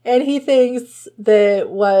does. And he thinks that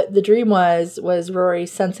what the dream was Rory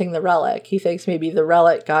sensing the relic. He thinks maybe the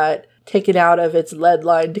relic got taken out of its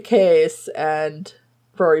lead-lined case and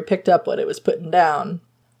Rory picked up what it was putting down.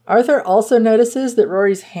 Arthur also notices that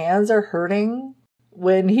Rory's hands are hurting.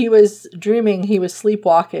 When he was dreaming, he was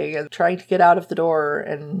sleepwalking and trying to get out of the door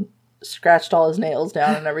and scratched all his nails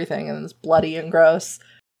down and everything, and it's bloody and gross.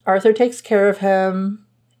 Arthur takes care of him.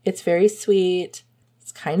 It's very sweet.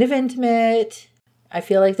 It's kind of intimate. I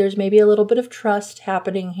feel like there's maybe a little bit of trust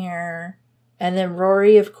happening here. And then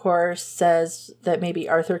Rory, of course, says that maybe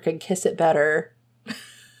Arthur could kiss it better.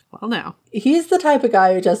 Well, no. He's the type of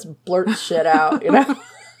guy who just blurts shit out,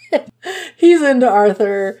 He's into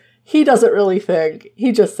Arthur. He doesn't really think.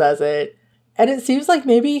 He just says it. And it seems like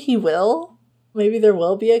maybe he will. Maybe there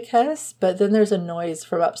will be a kiss. But then there's a noise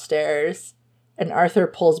from upstairs. And Arthur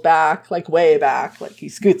pulls back, like way back. Like he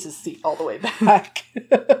scoots his seat all the way back.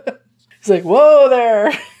 He's like, whoa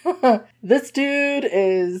there. This dude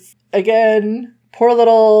is, again, poor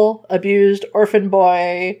little abused orphan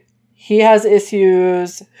boy. He has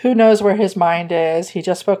issues. Who knows where his mind is? He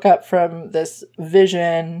just woke up from this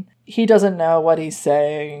vision. He doesn't know what he's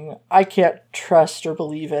saying. I can't trust or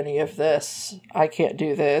believe any of this. I can't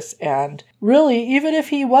do this. And really, even if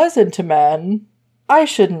he was into men, I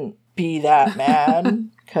shouldn't be that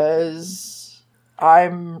man because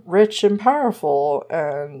I'm rich and powerful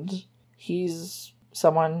and he's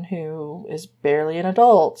someone who is barely an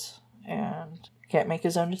adult and can't make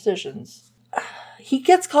his own decisions. He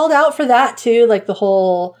gets called out for that too, like the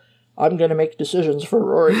whole I'm going to make decisions for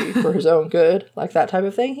Rory for his own good, like that type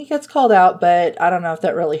of thing. He gets called out, but I don't know if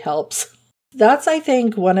that really helps. That's, I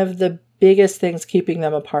think, one of the biggest things keeping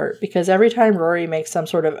them apart, because every time Rory makes some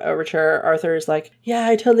sort of overture, Arthur is like, yeah,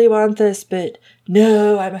 I totally want this, but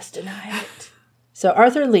no, I must deny it. So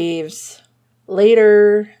Arthur leaves.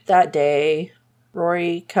 Later that day,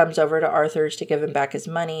 Rory comes over to Arthur's to give him back his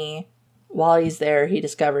money. While he's there, he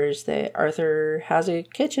discovers that Arthur has a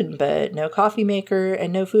kitchen, but no coffee maker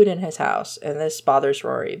and no food in his house. And this bothers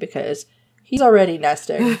Rory because he's already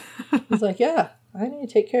nesting. He's like, yeah, I need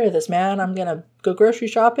to take care of this man. I'm going to go grocery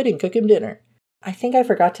shopping and cook him dinner. I think I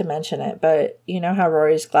forgot to mention it, but you know how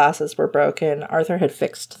Rory's glasses were broken? Arthur had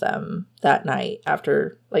fixed them that night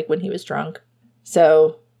after, like, when he was drunk.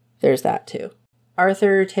 So there's that too.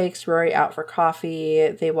 Arthur takes Rory out for coffee.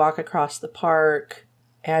 They walk across the park.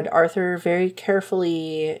 And Arthur very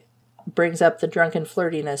carefully brings up the drunken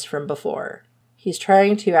flirtiness from before. He's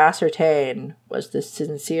trying to ascertain, was this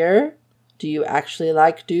sincere? Do you actually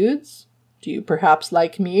like dudes? Do you perhaps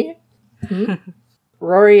like me?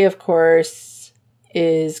 Rory, of course,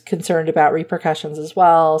 is concerned about repercussions as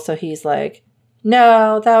well. So he's like,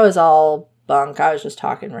 no, that was all bunk. I was just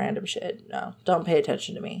talking random shit. No, don't pay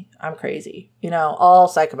attention to me. I'm crazy. You know, all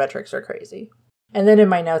psychometrics are crazy. And then in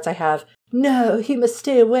my notes I have, no, he must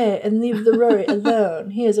stay away and leave the Rory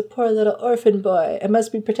alone. He is a poor little orphan boy and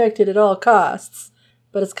must be protected at all costs.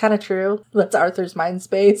 But it's kind of true. That's Arthur's mind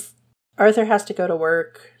space. Arthur has to go to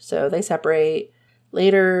work, so they separate.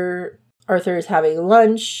 Later, Arthur is having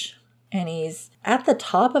lunch, and he's at the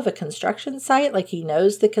top of a construction site. Like, he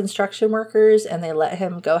knows the construction workers, and they let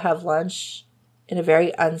him go have lunch in a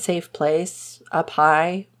very unsafe place up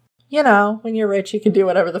high. You know, when you're rich, you can do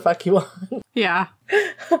whatever the fuck you want. Yeah.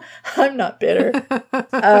 I'm not bitter.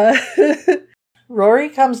 Rory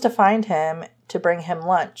comes to find him to bring him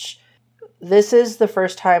lunch. This is the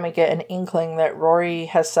first time we get an inkling that Rory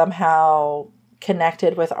has somehow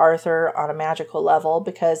connected with Arthur on a magical level,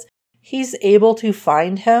 because he's able to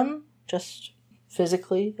find him just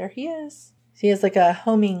physically. There he is. He has like a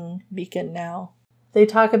homing beacon now. They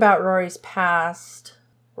talk about Rory's past.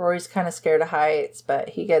 Rory's kind of scared of heights, but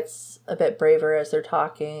he gets a bit braver as they're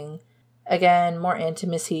talking. Again, more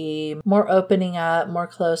intimacy, more opening up, more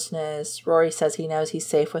closeness. Rory says he knows he's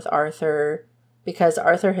safe with Arthur because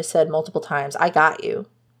Arthur has said multiple times, I got you.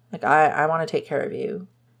 Like, I want to take care of you.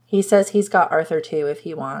 He says he's got Arthur too if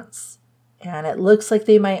he wants. And it looks like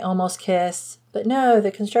they might almost kiss, but no,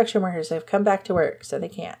 the construction workers have come back to work, so they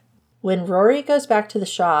can't. When Rory goes back to the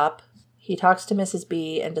shop, he talks to Mrs.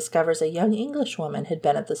 B and discovers a young Englishwoman had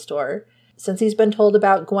been at the store. Since he's been told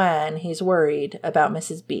about Gwen, he's worried about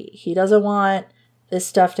Mrs. B. He doesn't want this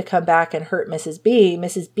stuff to come back and hurt Mrs. B.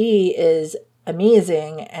 Mrs. B is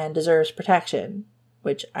amazing and deserves protection,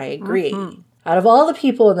 which I agree. Mm-hmm. Out of all the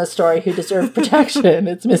people in this story who deserve protection,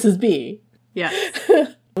 it's Mrs. B.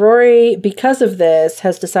 Yes. Rory, because of this,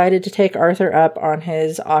 has decided to take Arthur up on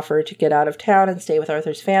his offer to get out of town and stay with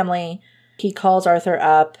Arthur's family. He calls Arthur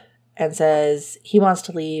up and says he wants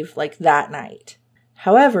to leave like that night.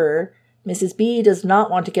 However, Mrs. B does not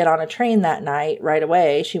want to get on a train that night right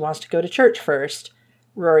away. She wants to go to church first.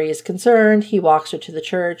 Rory is concerned. He walks her to the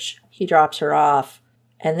church. He drops her off.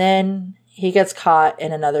 And then he gets caught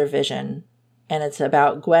in another vision. And it's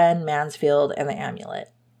about Gwen, Mansfield, and the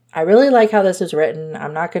amulet. I really like how this is written.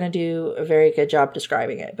 I'm not going to do a very good job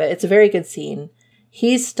describing it, but it's a very good scene.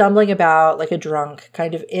 He's stumbling about like a drunk,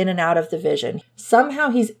 kind of in and out of the vision. Somehow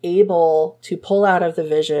he's able to pull out of the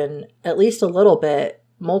vision at least a little bit,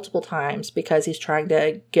 multiple times, because he's trying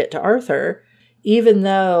to get to Arthur, even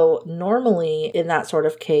though normally in that sort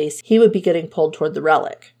of case, he would be getting pulled toward the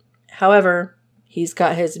relic. However, he's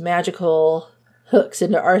got his magical hooks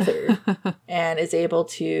into Arthur and is able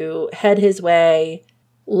to head his way.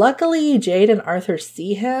 Luckily, Jade and Arthur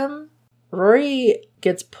see him. Rory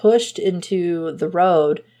gets pushed into the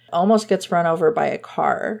road, almost gets run over by a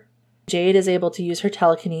car. Jade is able to use her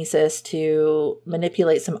telekinesis to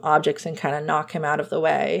manipulate some objects and kind of knock him out of the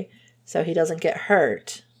way so he doesn't get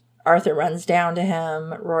hurt. Arthur runs down to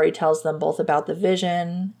him. Rory tells them both about the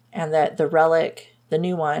vision and that the relic, the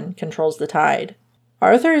new one, controls the tide.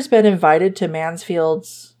 Arthur has been invited to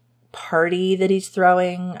Mansfield's party that he's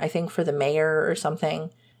throwing, I think for the mayor or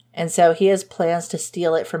something. And so he has plans to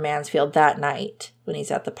steal it from Mansfield that night when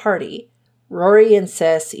he's at the party. Rory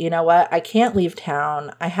insists, you know what, I can't leave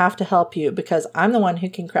town. I have to help you because I'm the one who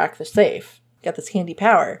can crack the safe. Get this handy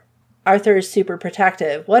power. Arthur is super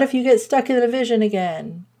protective. What if you get stuck in a vision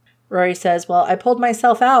again? Rory says, well, I pulled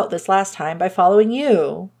myself out this last time by following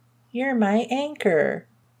you. You're my anchor.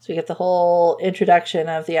 So we get the whole introduction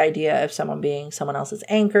of the idea of someone being someone else's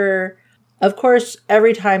anchor. Of course,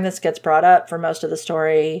 every time this gets brought up for most of the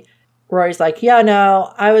story, Rory's like, yeah,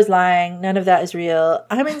 no, I was lying. None of that is real.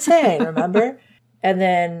 I'm insane, remember? And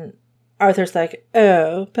then Arthur's like,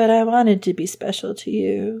 oh, but I wanted to be special to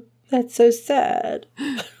you. That's so sad.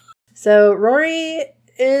 So Rory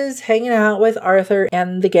is hanging out with Arthur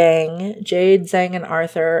and the gang. Jade, Zhang, and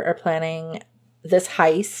Arthur are planning this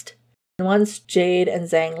heist. And once Jade and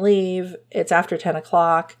Zhang leave, it's after 10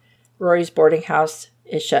 o'clock. Rory's boarding house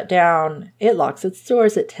is shut down. It locks its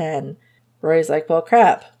doors at 10. Rory's like, well,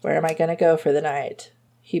 crap. Where am I going to go for the night?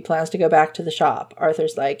 He plans to go back to the shop.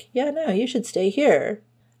 Arthur's like, yeah, no, you should stay here.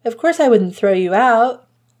 Of course I wouldn't throw you out.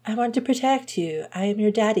 I want to protect you. I am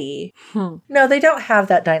your daddy. No, they don't have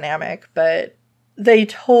that dynamic, but they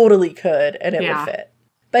totally could, and it would fit.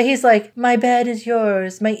 But he's like, my bed is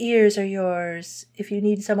yours. My ears are yours. If you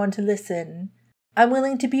need someone to listen. I'm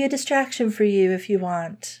willing to be a distraction for you if you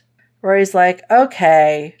want. Rory's like,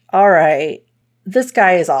 okay, all right. This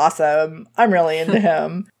guy is awesome. I'm really into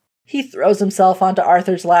him. He throws himself onto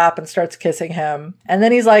Arthur's lap and starts kissing him. And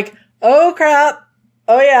then he's like, oh, crap.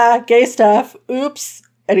 Oh, yeah, gay stuff. Oops.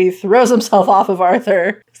 And he throws himself off of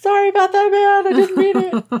Arthur. Sorry about that, man. I didn't mean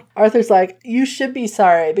it. Arthur's like, you should be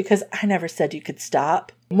sorry because I never said you could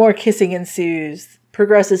stop. More kissing ensues.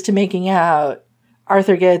 Progresses to making out.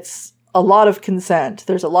 Arthur gets a lot of consent.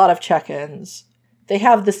 There's a lot of check-ins. They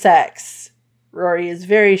have the sex. Rory is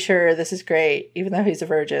very sure this is great, even though he's a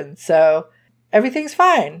virgin. So everything's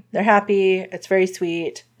fine. They're happy. It's very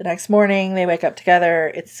sweet. The next morning, they wake up together.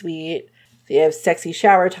 It's sweet. They have sexy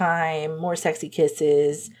shower time, more sexy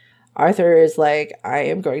kisses. Arthur is like, I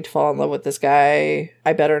am going to fall in love with this guy.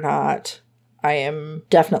 I better not. I am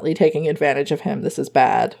definitely taking advantage of him. This is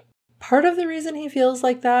bad. Part of the reason he feels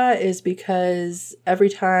like that is because every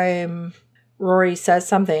time Rory says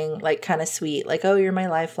something like kind of sweet, like, oh, you're my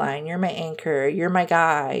lifeline, you're my anchor, you're my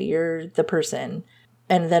guy, you're the person.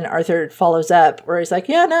 And then Arthur follows up where he's like,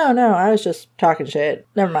 yeah, no, I was just talking shit.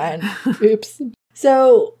 Never mind. Oops.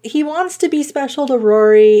 So he wants to be special to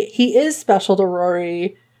Rory. He is special to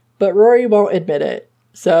Rory, but Rory won't admit it.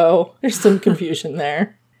 So there's some confusion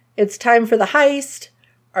there. It's time for the heist.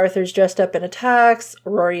 Arthur's dressed up in a tux.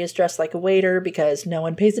 Rory is dressed like a waiter because no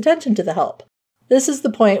one pays attention to the help. This is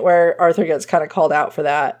the point where Arthur gets kind of called out for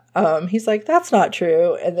that. He's like, that's not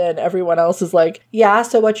true. And then everyone else is like, yeah,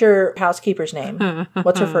 so what's your housekeeper's name?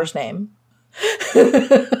 What's her first name?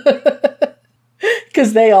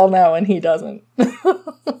 Because they all know and he doesn't.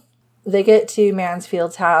 They get to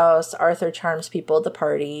Mansfield's house. Arthur charms people at the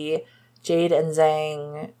party. Jade and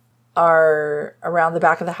Zhang are around the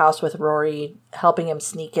back of the house with Rory, helping him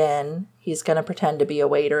sneak in. He's going to pretend to be a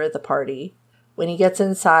waiter at the party. When he gets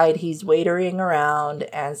inside, he's waitering around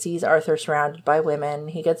and sees Arthur surrounded by women.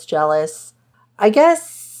 He gets jealous. I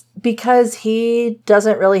guess because he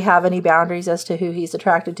doesn't really have any boundaries as to who he's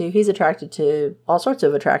attracted to. He's attracted to all sorts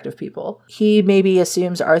of attractive people. He maybe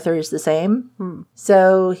assumes Arthur is the same.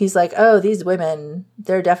 So he's like, oh, these women,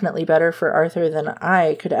 they're definitely better for Arthur than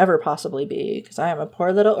I could ever possibly be because I am a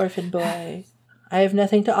poor little orphan boy. I have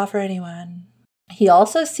nothing to offer anyone. He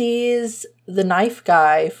also sees the knife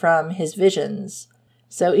guy from his visions.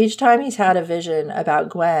 So each time he's had a vision about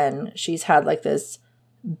Gwen, she's had like this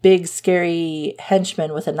big, scary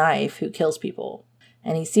henchman with a knife who kills people.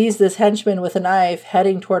 And he sees this henchman with a knife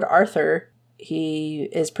heading toward Arthur. He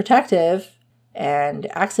is protective and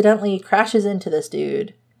accidentally crashes into this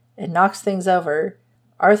dude and knocks things over.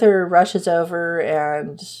 Arthur rushes over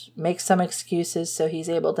and makes some excuses so he's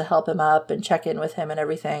able to help him up and check in with him and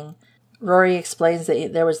everything. Rory explains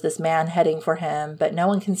that there was this man heading for him, but no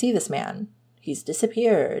one can see this man. He's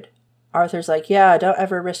disappeared. Arthur's like, yeah, don't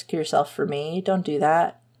ever risk yourself for me. Don't do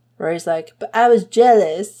that. Rory's like, but I was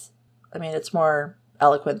jealous. I mean, it's more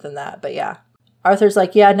eloquent than that, but yeah. Arthur's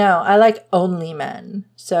like, yeah, no, I like only men.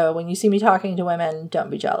 So when you see me talking to women,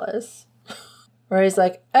 don't be jealous. Rory's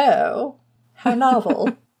like, oh, how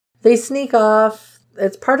novel. They sneak off.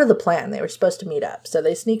 It's part of the plan. They were supposed to meet up. So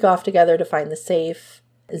they sneak off together to find the safe.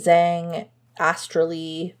 Zhang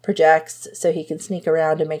astrally projects so he can sneak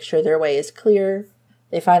around and make sure their way is clear.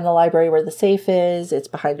 They find the library where the safe is. It's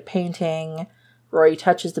behind a painting. Rory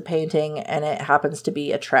touches the painting, and it happens to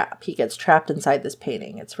be a trap. He gets trapped inside this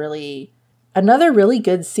painting. It's really another really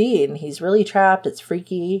good scene. He's really trapped. It's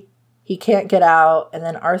freaky. He can't get out, and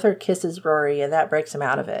then Arthur kisses Rory, and that breaks him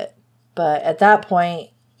out of it. But at that point,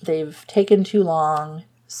 they've taken too long,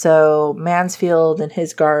 so Mansfield and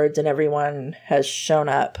his guards and everyone has shown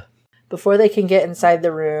up. Before they can get inside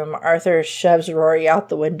the room, Arthur shoves Rory out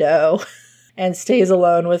the window and stays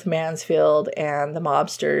alone with Mansfield and the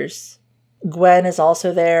mobsters. Gwen is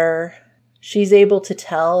also there. She's able to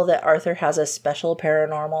tell that Arthur has a special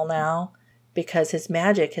paranormal now. because his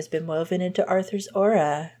magic has been woven into Arthur's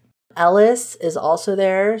aura. Ellis is also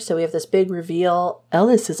there, so we have this big reveal.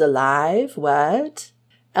 Ellis is alive? What?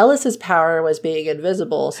 Ellis's power was being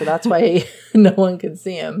invisible, so that's why no one could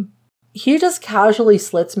see him. He just casually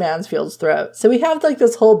slits Mansfield's throat. So we have like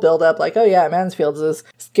this whole build-up, like, oh yeah, Mansfield's this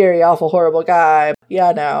scary, awful, horrible guy.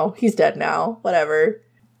 Yeah, no, he's dead now. Whatever.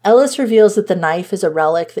 Ellis reveals that the knife is a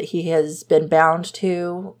relic that he has been bound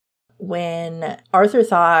to. When Arthur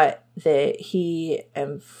thought that he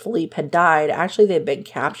and Philippe had died, actually they'd been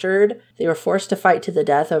captured. They were forced to fight to the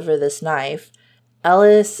death over this knife.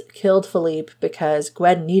 Ellis killed Philippe because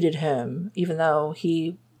Gwen needed him, even though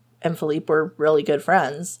he and Philippe were really good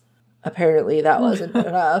friends. Apparently that wasn't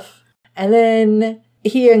enough. And then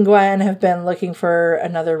he and Gwen have been looking for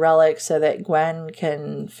another relic so that Gwen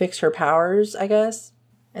can fix her powers, I guess.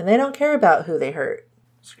 And they don't care about who they hurt.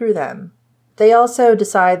 Screw them. They also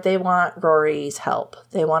decide they want Rory's help.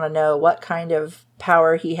 They want to know what kind of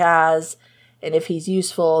power he has, and if he's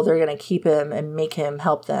useful, they're going to keep him and make him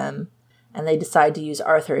help them. And they decide to use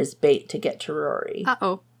Arthur as bait to get to Rory.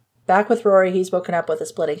 Uh-oh. Back with Rory, he's woken up with a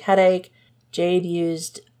splitting headache. Jade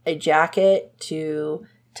used a jacket to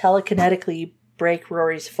telekinetically break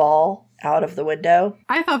Rory's fall out of the window.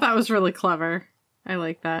 I thought that was really clever. I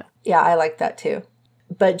like that. Yeah, I like that too.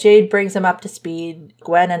 But Jade brings him up to speed.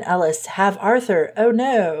 Gwen and Ellis have Arthur. Oh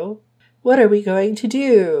no. What are we going to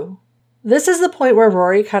do? This is the point where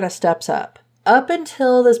Rory kind of steps up. Up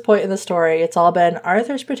until this point in the story, it's all been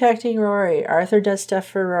Arthur's protecting Rory. Arthur does stuff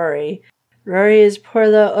for Rory. Rory is poor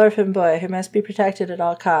little orphan boy who must be protected at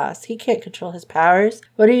all costs. He can't control his powers.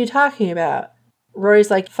 What are you talking about?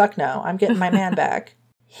 Rory's like, fuck no, I'm getting my man back.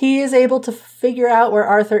 He is able to figure out where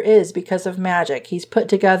Arthur is because of magic. He's put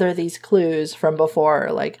together these clues from before.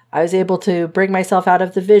 Like, I was able to bring myself out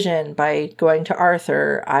of the vision by going to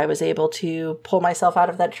Arthur. I was able to pull myself out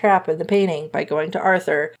of that trap in the painting by going to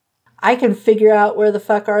Arthur. I can figure out where the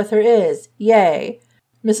fuck Arthur is. Yay.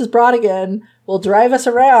 Mrs. Brodigan will drive us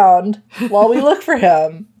around while we look for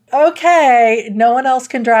him. Okay, no one else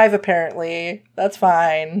can drive apparently. That's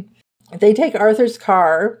fine. They take Arthur's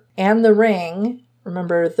car and the ring.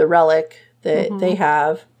 Remember the relic that they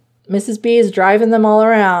have. Mrs. B is driving them all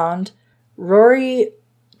around. Rory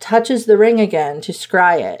touches the ring again to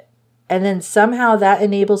scry it. And then somehow that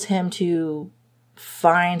enables him to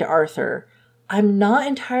find Arthur. I'm not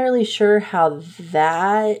entirely sure how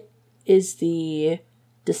that is the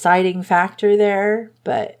deciding factor there,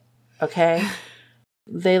 but okay.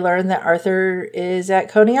 They learn that Arthur is at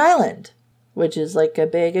Coney Island, which is like a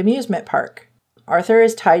big amusement park. Arthur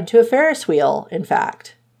is tied to a Ferris wheel, in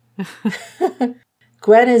fact.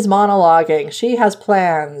 Gwen is monologuing. She has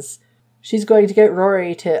plans. She's going to get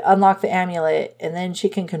Rory to unlock the amulet, and then she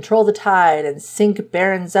can control the tide and sink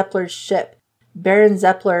Baron Zeppler's ship. Baron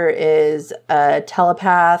Zeppler is a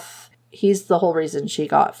telepath. He's the whole reason she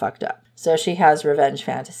got fucked up. So she has revenge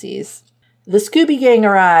fantasies. The Scooby Gang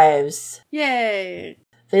arrives. Yay!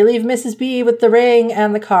 They leave Mrs. B with the ring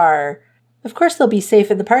and the car. Of course they'll be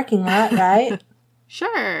safe in the parking lot, right?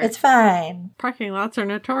 Sure. It's fine. Parking lots are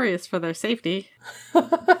notorious for their safety.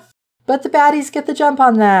 But the baddies get the jump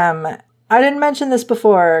on them. I didn't mention this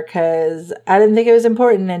before because I didn't think it was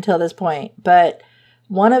important until this point. But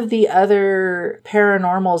one of the other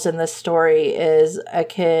paranormals in this story is a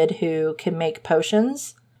kid who can make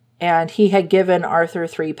potions. And he had given Arthur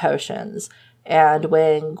 3 potions. And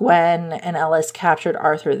when Gwen and Ellis captured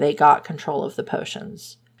Arthur, they got control of the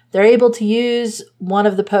potions. They're able to use one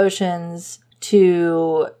of the potions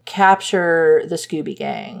to capture the Scooby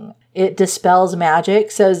Gang. It dispels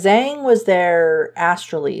magic. So Zhang was there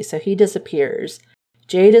astrally, so he disappears.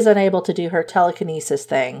 Jade is unable to do her telekinesis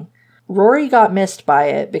thing. Rory got missed by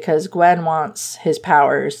it because Gwen wants his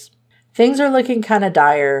powers. Things are looking kind of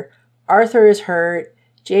dire. Arthur is hurt.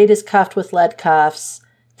 Jade is cuffed with lead cuffs.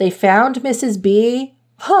 They found Mrs. B.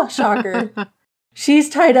 Oh, shocker.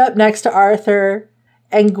 She's tied up next to Arthur.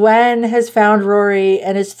 And Gwen has found Rory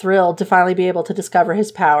and is thrilled to finally be able to discover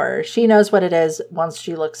his power. She knows what it is once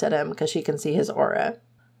she looks at him because she can see his aura.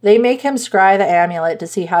 They make him scry the amulet to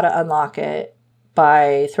see how to unlock it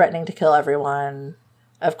by threatening to kill everyone.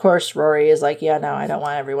 Of course, Rory is like, yeah, no, I don't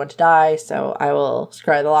want everyone to die, so I will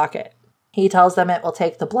scry the locket. He tells them it will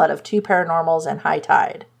take the blood of 2 paranormals and high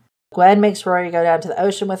tide. Gwen makes Rory go down to the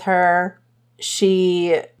ocean with her.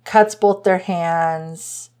 She cuts both their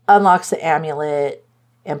hands, unlocks the amulet,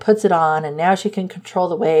 and puts it on, and now she can control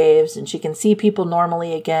the waves, and she can see people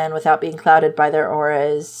normally again without being clouded by their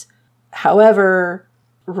auras. However,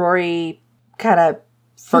 Rory kind of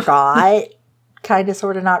forgot, kind of,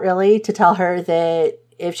 sort of, not really, to tell her that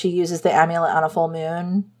if she uses the amulet on a full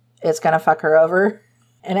moon, it's going to fuck her over.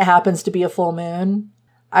 and it happens to be a full moon.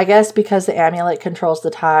 I guess because the amulet controls the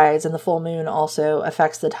tides and the full moon also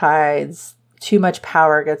affects the tides, too much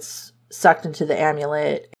power gets sucked into the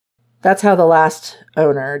amulet. That's how the last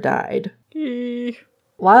owner died.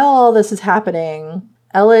 While all this is happening,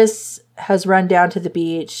 Ellis has run down to the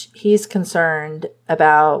beach. He's concerned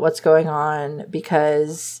about what's going on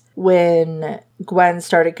because when Gwen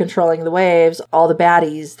started controlling the waves, all the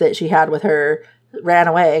baddies that she had with her ran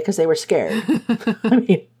away because they were scared. I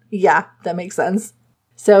mean, yeah, that makes sense.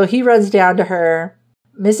 So he runs down to her.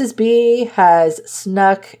 Mrs. B has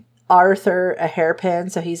snuck Arthur a hairpin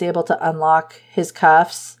so he's able to unlock his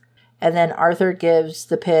cuffs. And then Arthur gives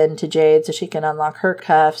the pin to Jade so she can unlock her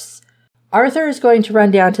cuffs. Arthur is going to run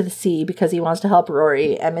down to the sea because he wants to help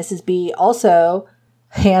Rory. And Mrs. B also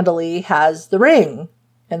handily has the ring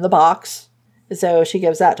in the box. So she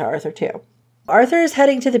gives that to Arthur too. Arthur is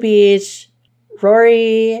heading to the beach.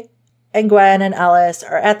 Rory and Gwen and Ellis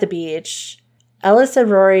are at the beach. Ellis and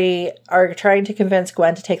Rory are trying to convince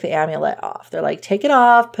Gwen to take the amulet off. They're like, take it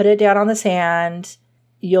off, put it down on the sand.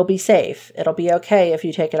 You'll be safe. It'll be okay if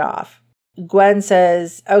you take it off. Gwen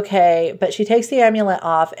says, okay, but she takes the amulet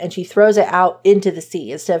off and she throws it out into the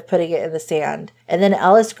sea instead of putting it in the sand. And then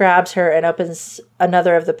Ellis grabs her and opens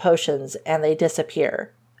another of the potions and they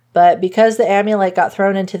disappear. But because the amulet got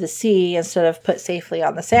thrown into the sea instead of put safely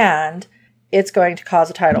on the sand, it's going to cause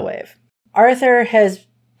a tidal wave. Arthur has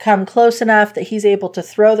come close enough that he's able to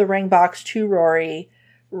throw the ring box to Rory.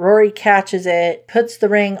 Rory catches it, puts the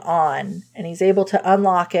ring on, and he's able to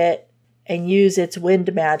unlock it and use its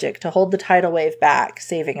wind magic to hold the tidal wave back,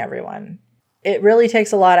 saving everyone. It really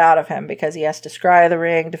takes a lot out of him because he has to scry the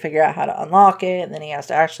ring to figure out how to unlock it, and then he has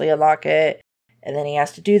to actually unlock it, and then he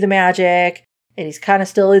has to do the magic, and he's kind of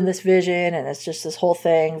still in this vision, and it's just this whole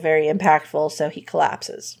thing, very impactful, so he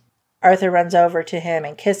collapses. Arthur runs over to him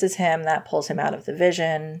and kisses him. That pulls him out of the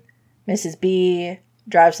vision. Mrs. B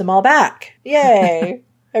drives them all back. Yay!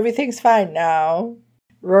 Everything's fine now.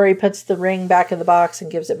 Rory puts the ring back in the box and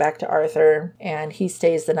gives it back to Arthur, and he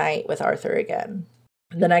stays the night with Arthur again.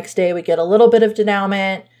 The next day, we get a little bit of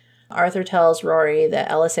denouement. Arthur tells Rory that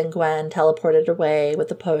Ellis and Gwen teleported away with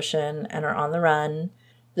the potion and are on the run.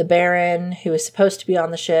 The Baron, who is supposed to be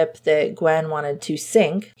on the ship that Gwen wanted to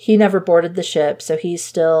sink, he never boarded the ship, so he's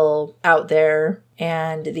still out there.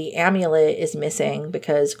 And the amulet is missing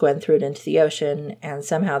because Gwen threw it into the ocean, and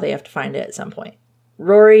somehow they have to find it at some point.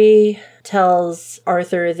 Rory tells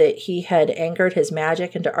Arthur that he had anchored his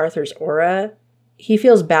magic into Arthur's aura. He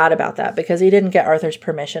feels bad about that because he didn't get Arthur's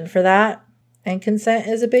permission for that. And consent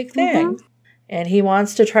is a big thing. Mm-hmm. And he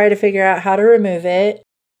wants to try to figure out how to remove it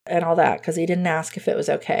and all that because he didn't ask if it was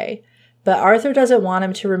okay. But Arthur doesn't want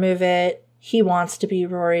him to remove it. He wants to be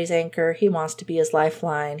Rory's anchor. He wants to be his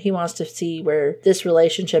lifeline. He wants to see where this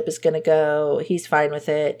relationship is going to go. He's fine with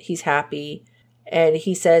it. He's happy. And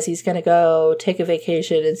he says he's going to go take a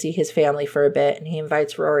vacation and see his family for a bit. And he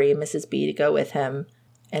invites Rory and Mrs. B to go with him.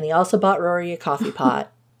 And he also bought Rory a coffee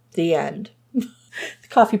pot. The end. The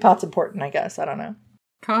coffee pot's important, I guess. I don't know.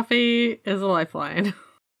 Coffee is a lifeline.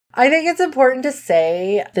 I think it's important to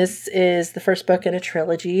say this is the first book in a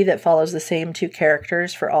trilogy that follows the same two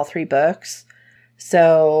characters for all three books.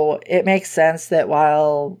 So it makes sense that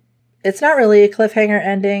while it's not really a cliffhanger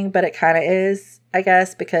ending, but it kind of is, I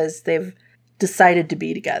guess, because they've decided to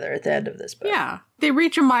be together at the end of this book. Yeah. They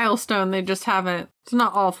reach a milestone. They just haven't, it's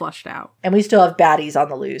not all fleshed out. And we still have baddies on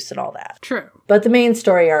the loose and all that. True. But the main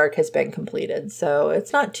story arc has been completed, so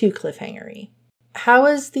it's not too cliffhanger-y. How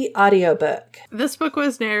is the audiobook? This book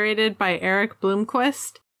was narrated by Eric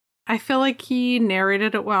Bloomquist. I feel like he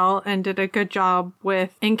narrated it well and did a good job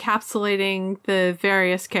with encapsulating the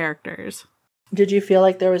various characters. Did you feel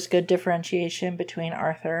like there was good differentiation between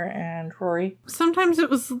Arthur and Rory? Sometimes it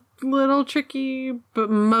was a little tricky, but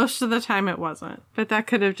most of the time it wasn't. But that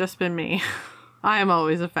could have just been me. I am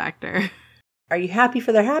always a factor. Are you happy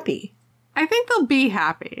for their happy? I think they'll be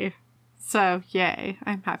happy. So, yay.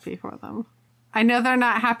 I'm happy for them. I know they're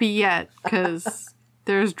not happy yet, because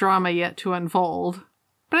there's drama yet to unfold.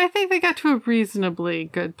 But I think they got to a reasonably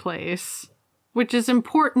good place, which is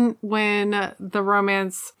important when the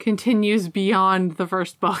romance continues beyond the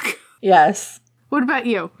first book. Yes. What about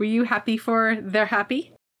you? Were you happy for their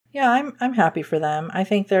happy? Yeah, I'm happy for them. I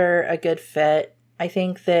think they're a good fit. I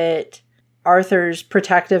think that Arthur's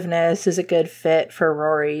protectiveness is a good fit for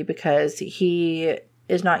Rory because he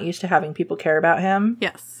is not used to having people care about him.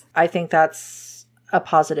 Yes. I think that's a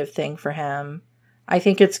positive thing for him. I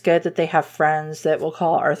think it's good that they have friends that will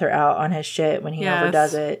call Arthur out on his shit when he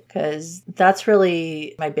overdoes it, because that's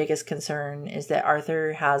really my biggest concern is that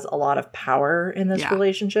Arthur has a lot of power in this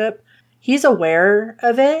relationship. He's aware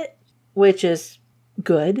of it, which is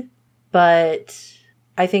good, but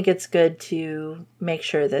I think it's good to make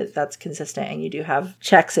sure that that's consistent and you do have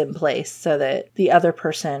checks in place so that the other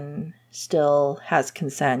person still has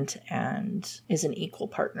consent and is an equal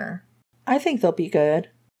partner. I think they'll be good.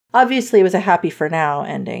 Obviously, it was a happy for now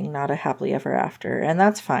ending, not a happily ever after, and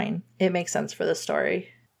that's fine. It makes sense for the story.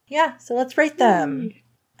 Yeah, so let's rate them.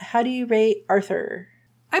 How do you rate Arthur?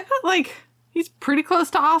 I put, he's pretty close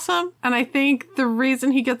to awesome, and I think the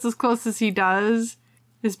reason he gets as close as he does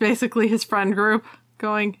is basically his friend group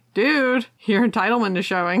going, dude, your entitlement is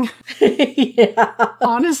showing. Yeah.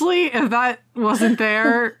 Honestly, if that wasn't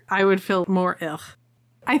there, I would feel more ugh.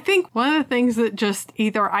 I think one of the things that just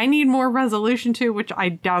either I need more resolution to, which I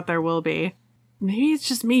doubt there will be, maybe it's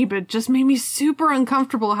just me, but just made me super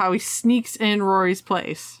uncomfortable how he sneaks in Rory's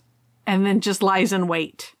place and then just lies in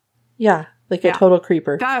wait. Yeah, like a total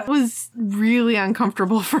creeper. That was really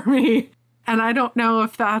uncomfortable for me. And I don't know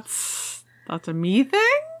if that's a me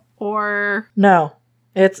thing or... No.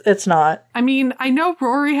 It's not. I mean, I know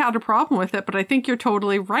Rory had a problem with it, but I think you're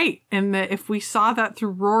totally right in that if we saw that through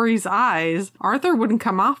Rory's eyes, Arthur wouldn't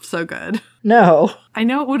come off so good. No. I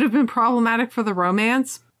know it would have been problematic for the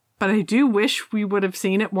romance, but I do wish we would have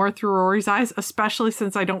seen it more through Rory's eyes, especially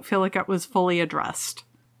since I don't feel like it was fully addressed.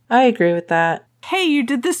 I agree with that. Hey, you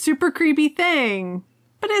did this super creepy thing.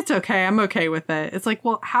 But it's okay. I'm okay with it. It's like,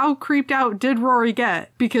 well, how creeped out did Rory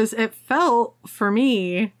get? Because it felt, for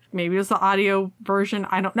me... Maybe it was the audio version,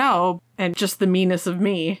 I don't know, and just the meanness of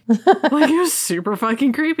me. It was super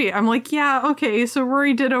fucking creepy. I'm like, yeah, okay, so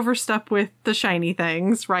Rory did overstep with the shiny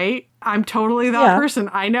things, right? I'm totally that person.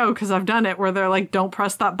 I know, because I've done it, where they're like, don't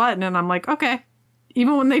press that button, and I'm like, okay.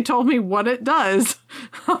 Even when they told me what it does,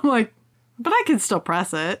 I'm like, but I can still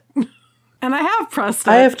press it. And I have pressed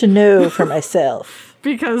it. I have to know for myself.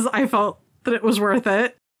 Because I felt that it was worth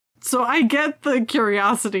it. So I get the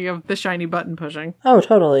curiosity of the shiny button pushing. Oh,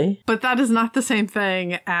 totally. But that is not the same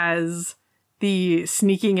thing as the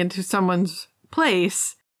sneaking into someone's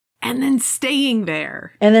place and then staying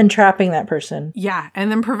there. And then trapping that person. Yeah,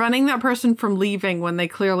 and then preventing that person from leaving when they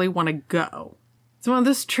clearly want to go. It's one of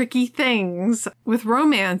those tricky things. With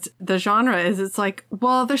romance, the genre is it's like,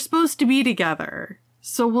 well, they're supposed to be together,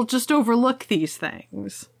 so we'll just overlook these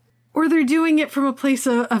things. Or they're doing it from a place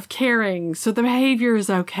of caring, so the behavior is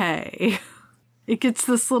okay. It gets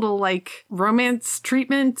this little, romance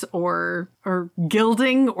treatment or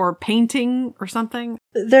gilding or painting or something.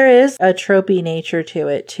 There is a tropey nature to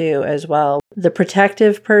it, too, as well. The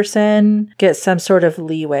protective person gets some sort of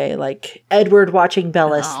leeway, like Edward watching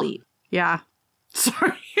Bella sleep. Yeah.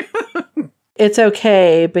 Sorry. It's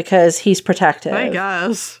okay because he's protective. I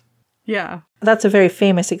guess. Yeah. That's a very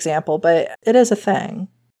famous example, but it is a thing.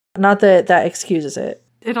 Not that that excuses it.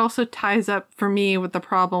 It also ties up for me with the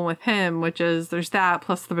problem with him, which is there's that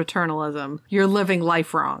plus the paternalism. You're living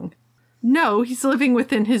life wrong. No, he's living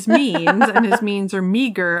within his means, and his means are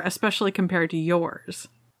meager, especially compared to yours.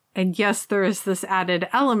 And yes, there is this added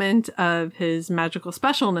element of his magical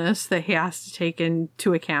specialness that he has to take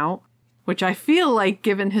into account, which I feel like,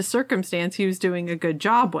 given his circumstance, he was doing a good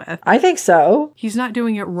job with. I think so. He's not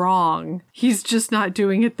doing it wrong. He's just not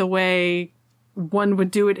doing it the way one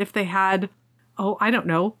would do it if they had, I don't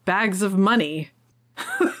know, bags of money.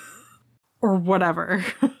 Or whatever.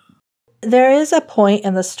 There is a point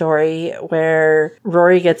in the story where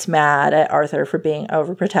Rory gets mad at Arthur for being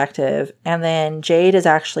overprotective, and then Jade is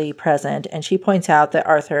actually present, and she points out that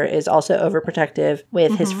Arthur is also overprotective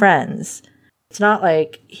with his friends. It's not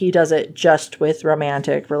like he does it just with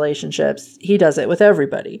romantic relationships. He does it with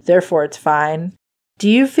everybody. Therefore, it's fine. Do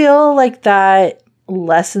you feel like that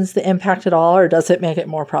lessens the impact at all, or does it make it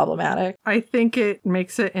more problematic? I think it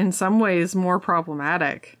makes it in some ways more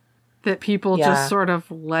problematic that people just sort of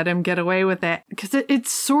let him get away with it, because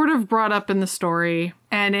it's sort of brought up in the story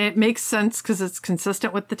and it makes sense because it's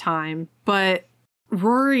consistent with the time. But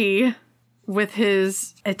Rory, with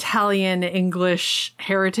his Italian English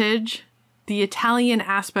heritage, the Italian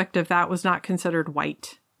aspect of that was not considered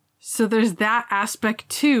white. So there's that aspect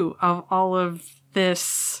too of all of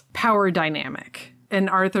this power dynamic and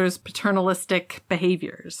Arthur's paternalistic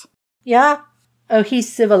behaviors. Yeah. Oh,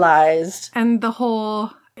 he's civilized. And the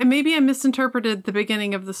whole... And maybe I misinterpreted the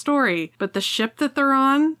beginning of the story, but the ship that they're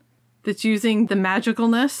on that's using the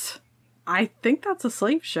magicalness, I think that's a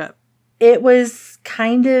slave ship. It was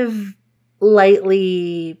kind of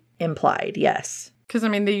lightly implied, yes. Because, I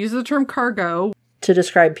mean, they use the term cargo to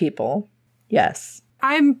describe people. Yes.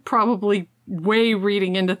 I'm probably way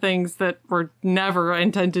reading into things that were never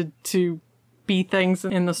intended to be things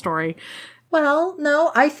in the story. Well,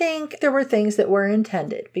 no, I think there were things that were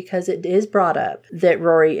intended because it is brought up that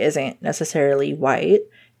Rory isn't necessarily white.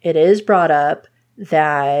 It is brought up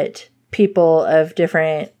that people of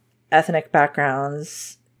different ethnic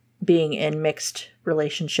backgrounds being in mixed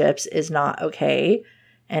relationships is not okay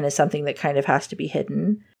and is something that kind of has to be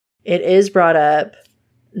hidden. It is brought up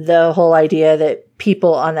the whole idea that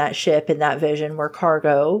people on that ship in that vision were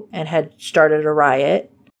cargo and had started a riot.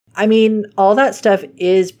 I mean, all that stuff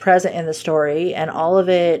is present in the story, and all of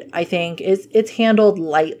it, I think, it's handled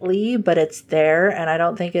lightly, but it's there, and I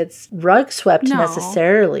don't think it's rug swept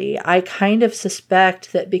necessarily. I kind of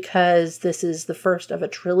suspect that because this is the first of a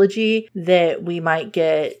trilogy, that we might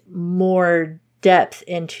get more depth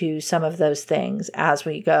into some of those things as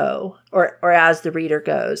we go, or as the reader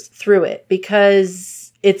goes through it,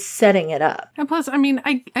 because it's setting it up. And plus, I mean,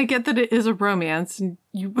 I get that it is a romance, and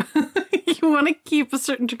you you want to keep a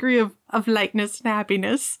certain degree of lightness and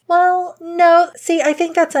happiness. Well, no. See, I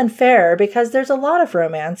think that's unfair, because there's a lot of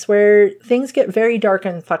romance where things get very dark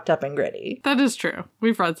and fucked up and gritty. That is true.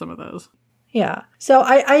 We've read some of those. Yeah. So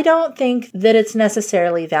I don't think that it's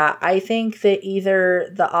necessarily that. I think that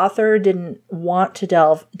either the author didn't want to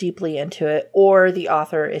delve deeply into it, or the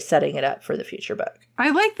author is setting it up for the future book. I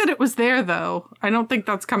like that it was there, though. I don't think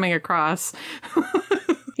that's coming across.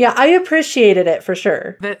 Yeah, I appreciated it for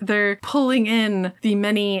sure. That they're pulling in the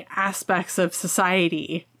many aspects of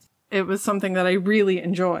society. It was something that I really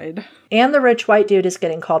enjoyed. And the rich white dude is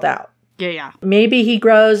getting called out. Yeah. Maybe he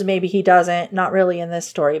grows, maybe he doesn't. Not really in this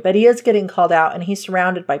story, but he is getting called out, and he's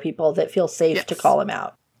surrounded by people that feel safe to call him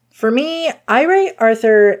out. For me, I rate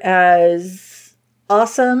Arthur as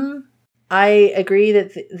awesome. I agree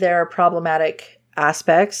that there are problematic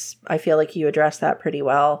aspects. I feel like you addressed that pretty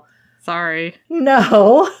well. Sorry.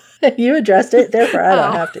 No, you addressed it, therefore I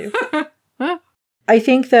don't have to. I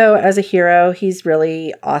think, though, as a hero, he's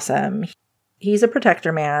really awesome. He's a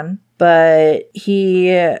protector man, but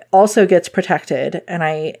he also gets protected, and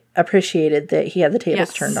I appreciated that he had the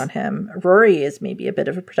tables turned on him. Rory is maybe a bit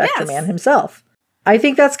of a protector man himself. I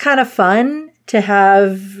think that's kind of fun to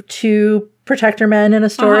have two protector men in a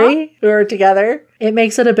story who are together. It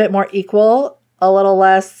makes it a bit more equal, a little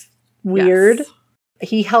less weird. Yes.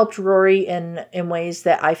 He helped Rory in ways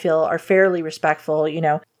that I feel are fairly respectful, you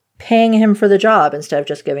know, paying him for the job instead of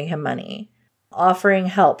just giving him money. Offering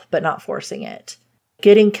help, but not forcing it.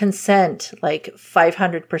 Getting consent, like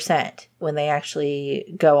 500% when they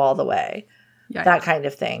actually go all the way. That kind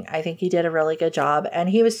of thing. I think he did a really good job. And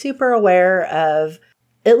he was super aware of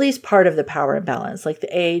at least part of the power imbalance, like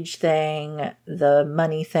the age thing, the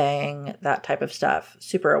money thing, that type of stuff.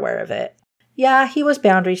 Super aware of it. Yeah, he was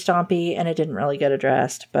boundary stompy and it didn't really get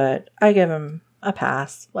addressed, but I give him a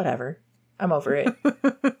pass. Whatever. I'm over it.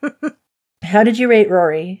 How did you rate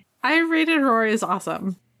Rory? I rated Rory as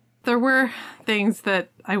awesome. There were things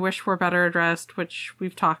that I wish were better addressed, which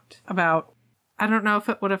we've talked about. I don't know if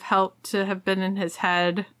it would have helped to have been in his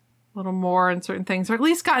head a little more in certain things, or at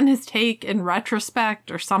least gotten his take in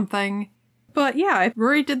retrospect or something. But yeah,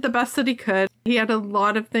 Rory did the best that he could. He had a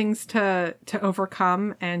lot of things to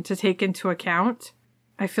overcome and to take into account.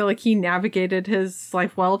 I feel like he navigated his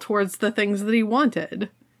life well towards the things that he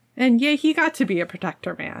wanted. And yeah, he got to be a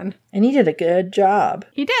protector man. And he did a good job.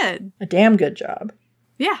 He did. A damn good job.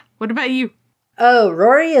 Yeah. What about you? Oh,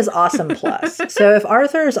 Rory is awesome plus. So if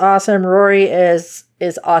Arthur is awesome, Rory is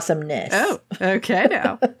awesomeness. Oh, okay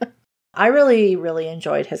now. I really, really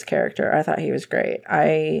enjoyed his character. I thought he was great.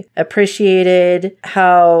 I appreciated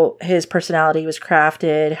how his personality was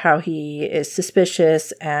crafted, how he is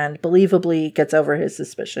suspicious and believably gets over his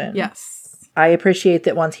suspicion. Yes. I appreciate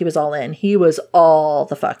that once he was all in, he was all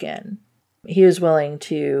the fuck in. He was willing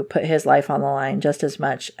to put his life on the line just as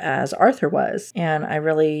much as Arthur was. And I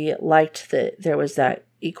really liked that there was that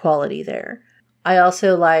equality there. I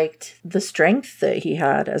also liked the strength that he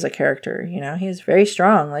had as a character. You know, he's very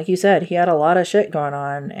strong. Like you said, he had a lot of shit going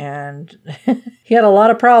on and he had a lot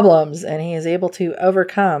of problems and he is able to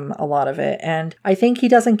overcome a lot of it. And I think he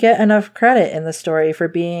doesn't get enough credit in the story for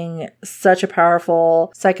being such a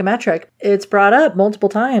powerful psychometric. It's brought up multiple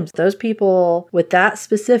times. Those people with that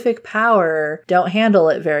specific power don't handle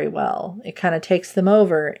it very well. It kind of takes them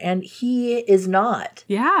over. And he is not.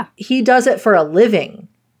 Yeah. He does it for a living.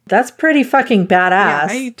 That's pretty fucking badass. Yeah,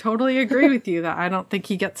 I totally agree with you that I don't think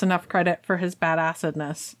he gets enough credit for his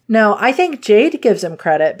badassedness. No, I think Jade gives him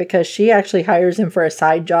credit because she actually hires him for a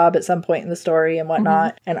side job at some point in the story and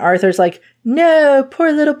whatnot. Mm-hmm. And Arthur's like, no,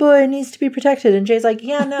 poor little boy needs to be protected. And Jade's like,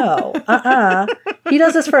 yeah, no, He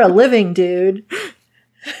does this for a living, dude.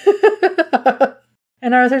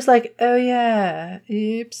 And Arthur's like, oh yeah,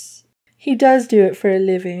 oops. He does do it for a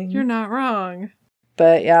living. You're not wrong.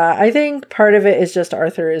 But yeah, I think part of it is just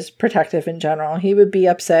Arthur is protective in general. He would be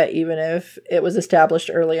upset even if it was established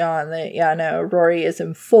early on that, yeah, no, Rory is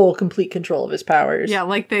in full, complete control of his powers. Yeah,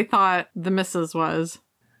 like they thought the missus was.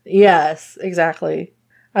 Yes, exactly.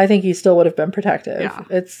 I think he still would have been protective. Yeah.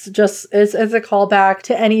 It's a callback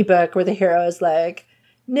to any book where the hero is like,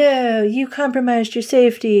 no, you compromised your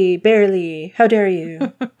safety, barely. How dare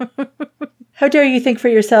you? How dare you think for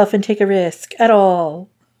yourself and take a risk at all?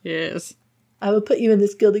 Yes. I will put you in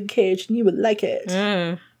this gilded cage and you would like it.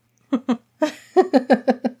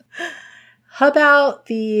 How about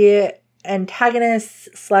the antagonists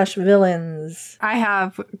 / villains? I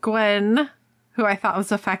have Gwen, who I thought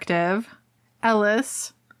was effective.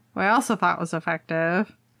 Ellis, who I also thought was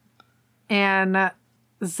effective. And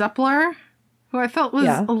Zeppler, who I felt was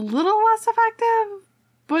a little less effective,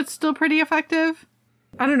 but still pretty effective.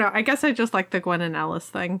 I don't know. I guess I just like the Gwen and Ellis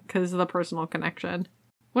thing because of the personal connection.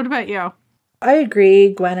 What about you? I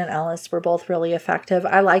agree. Gwen and Ellis were both really effective.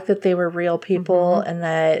 I like that they were real people and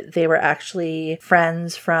that they were actually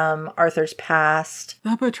friends from Arthur's past.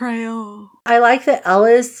 The betrayal. I like that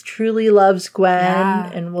Ellis truly loves Gwen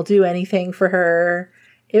and will do anything for her.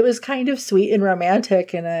 It was kind of sweet and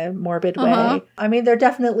romantic in a morbid way. I mean, they're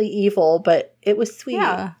definitely evil, but it was sweet.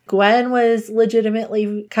 Yeah. Gwen was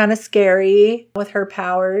legitimately kind of scary with her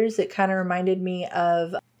powers. It kind of reminded me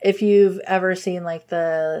of, if you've ever seen like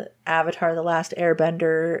the Avatar, The Last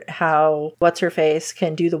Airbender, how what's-her-face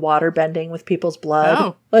can do the water bending with people's blood.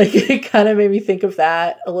 Oh. Like, it kind of made me think of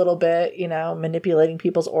that a little bit, you know, manipulating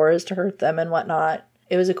people's auras to hurt them and whatnot.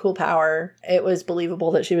 It was a cool power. It was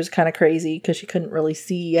believable that she was kind of crazy because she couldn't really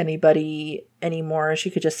see anybody anymore. She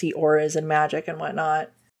could just see auras and magic and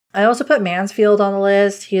whatnot. I also put Mansfield on the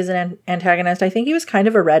list. He is an antagonist. I think he was kind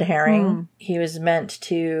of a red herring. He was meant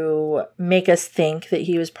to make us think that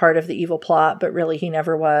he was part of the evil plot, but really he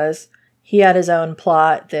never was. He had his own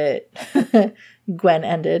plot that Gwen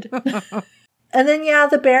ended. And then, yeah,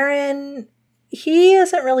 the Baron, he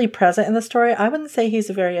isn't really present in the story. I wouldn't say he's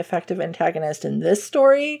a very effective antagonist in this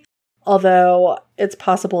story, although it's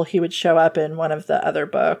possible he would show up in one of the other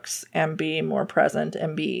books and be more present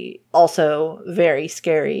and be also very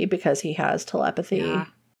scary because he has telepathy. Yeah.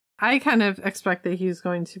 I kind of expect that he's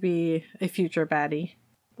going to be a future baddie.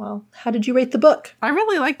 Well, how did you rate the book? I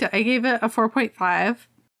really liked it. I gave it a 4.5.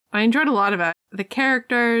 I enjoyed a lot of it. The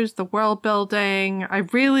characters, the world building. I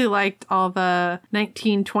really liked all the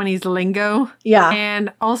 1920s lingo. Yeah.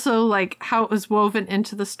 And also like how it was woven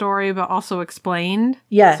into the story, but also explained.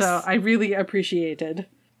 Yes. So I really appreciated.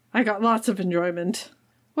 I got lots of enjoyment.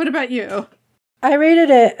 What about you? I rated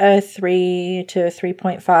it a 3 to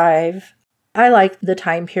 3.5. I liked the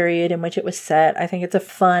time period in which it was set. I think it's a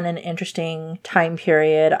fun and interesting time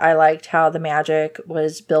period. I liked how the magic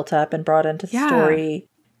was built up and brought into the story.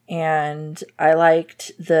 And I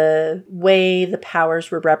liked the way the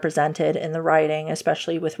powers were represented in the writing,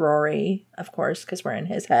 especially with Rory, of course, because we're in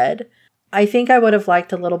his head. I think I would have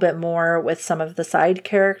liked a little bit more with some of the side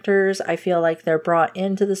characters. I feel like they're brought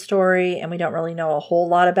into the story and we don't really know a whole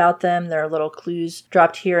lot about them. There are little clues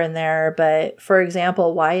dropped here and there. But for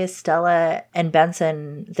example, why is Stella and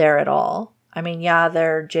Benson there at all? I mean, yeah,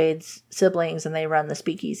 they're Jade's siblings and they run the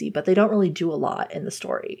speakeasy, but they don't really do a lot in the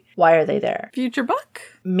story. Why are they there? Future book?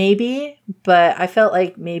 Maybe, but I felt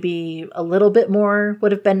like maybe a little bit more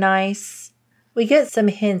would have been nice. We get some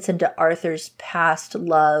hints into Arthur's past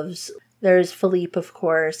loves. There's Philippe, of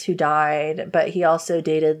course, who died, but he also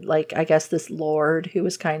dated, like, I guess this lord who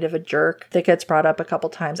was kind of a jerk that gets brought up a couple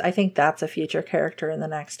times. I think that's a future character in the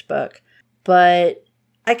next book. But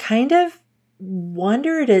I kind of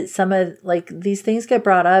wondered at some of, like, these things get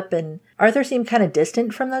brought up and Arthur seemed kind of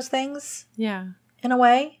distant from those things. Yeah. In a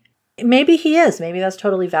way. Maybe he is. Maybe that's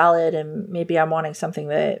totally valid and maybe I'm wanting something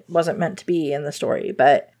that wasn't meant to be in the story.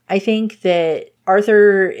 But I think that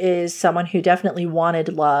Arthur is someone who definitely wanted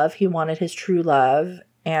love. He wanted his true love.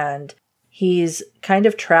 And he's kind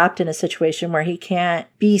of trapped in a situation where he can't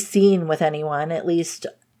be seen with anyone, at least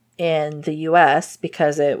in the US,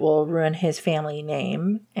 because it will ruin his family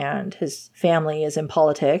name, and his family is in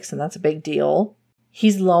politics, and that's a big deal.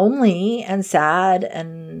 He's lonely and sad,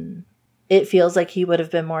 and it feels like he would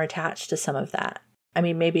have been more attached to some of that. I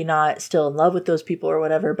mean, maybe not still in love with those people or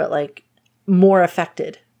whatever, but like more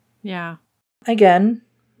affected. Yeah. Again,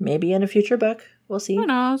 maybe in a future book. We'll see. Who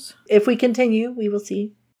knows? If we continue, we will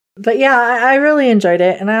see. But yeah, I really enjoyed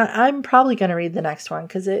it, and I'm probably going to read the next one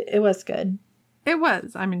because it was good. It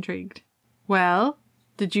was. I'm intrigued. Well,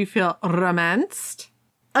 did you feel romanced?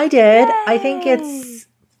 I did. Yay! I think it's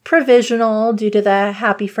provisional due to the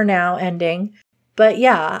happy for now ending. But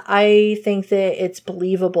yeah, I think that it's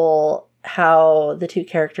believable how the two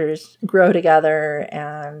characters grow together,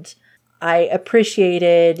 and I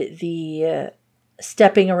appreciated the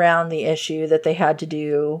stepping around the issue that they had to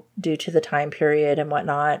do due to the time period and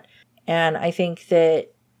whatnot. And I think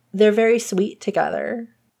that they're very sweet together.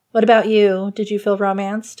 What about you? Did you feel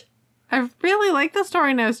romanced? I really like the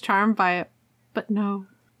story and I was charmed by it, but no.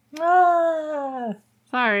 Ah.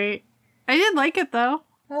 Sorry. I did like it though.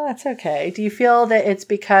 Well, that's okay. Do you feel that it's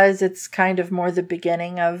because it's kind of more the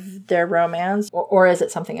beginning of their romance, or is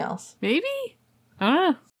it something else? Maybe? I don't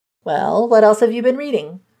know. Well, what else have you been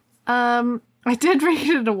reading? I did read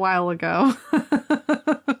it a while ago,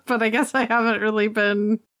 but I guess I haven't really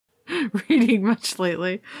been reading much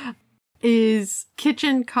lately. Is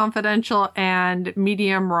Kitchen Confidential and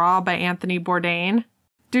Medium Raw by Anthony Bourdain.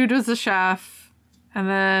 Dude was a chef and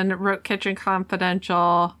then wrote Kitchen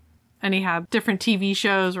Confidential, and he had different TV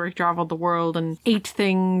shows where he traveled the world and ate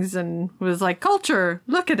things and was like, culture,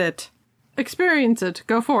 look at it, experience it,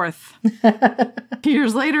 go forth.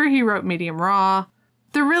 Years later, he wrote Medium Raw.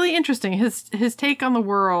 They're really interesting. His take on the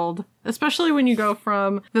world, especially when you go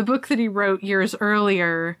from the book that he wrote years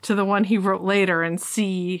earlier to the one he wrote later and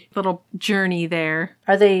see little journey there.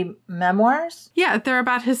 Are they memoirs? Yeah, they're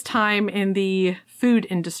about his time in the food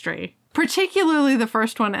industry. Particularly the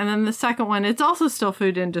first one, and then the second one, it's also still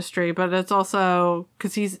food industry, but it's also,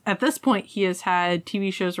 because he's, at this point, he has had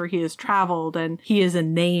TV shows where he has traveled, and he is a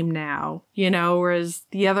name now, whereas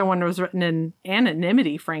the other one was written in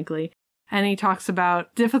anonymity, frankly. And he talks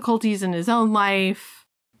about difficulties in his own life.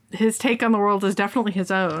 His take on the world is definitely his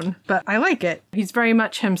own, but I like it. He's very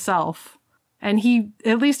much himself. And he,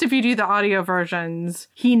 at least if you do the audio versions,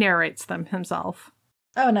 he narrates them himself.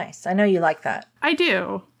 Oh, nice. I know you like that. I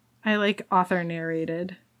do. I like author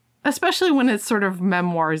narrated, especially when it's sort of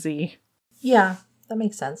memoirs-y. Yeah, that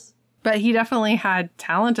makes sense. But he definitely had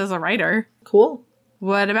talent as a writer. Cool.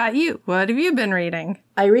 What about you? What have you been reading?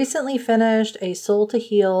 I recently finished A Soul to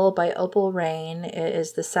Heal by Opal Rain. It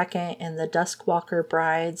is the second in the Duskwalker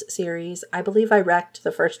Brides series. I believe I wrecked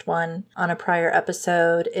the first one on a prior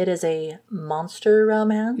episode. It is a monster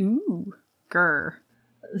romance. Ooh, grr.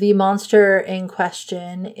 The monster in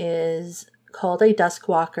question is called a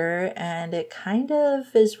Duskwalker, and it kind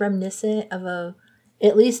of is reminiscent of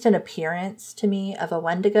at least in appearance to me, of a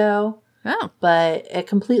Wendigo. Oh. But a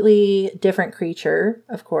completely different creature,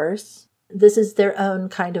 of course. This is their own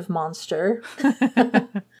kind of monster.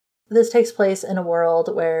 This takes place in a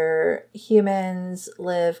world where humans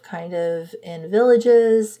live kind of in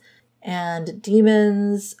villages, and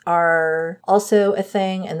demons are also a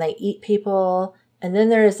thing, and they eat people. And then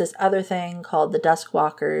there is this other thing called the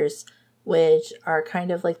Duskwalkers, which are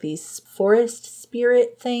kind of like these forest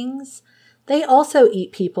spirit things. They also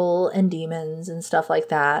eat people and demons and stuff like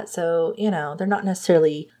that. So, they're not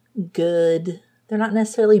necessarily good. They're not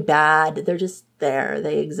necessarily bad. They're just there.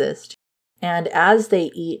 They exist. And as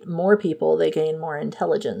they eat more people, they gain more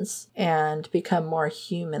intelligence and become more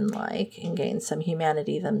human-like and gain some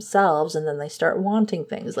humanity themselves. And then they start wanting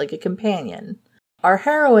things like a companion. Our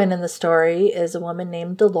heroine in the story is a woman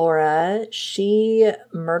named Delora. She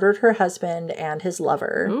murdered her husband and his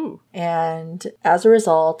lover. Ooh. And as a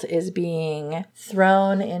result is being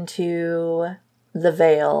thrown into the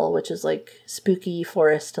Vale, which is like spooky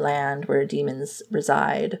forest land where demons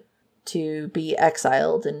reside, to be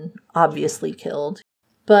exiled and obviously killed.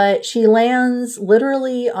 But she lands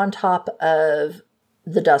literally on top of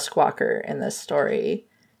the Duskwalker in this story,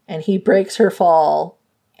 and he breaks her fall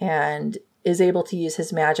and is able to use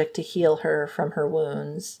his magic to heal her from her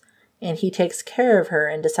wounds. And he takes care of her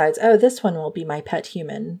and decides, oh, this one will be my pet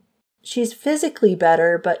human. She's physically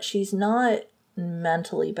better, but she's not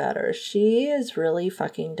mentally better. She is really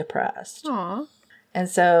fucking depressed. Aww. And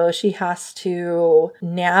so she has to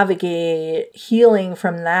navigate healing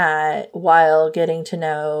from that while getting to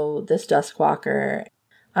know this Duskwalker.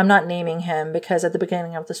 I'm not naming him because at the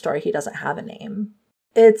beginning of the story, he doesn't have a name.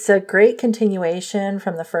 It's a great continuation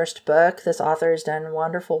from the first book. This author has done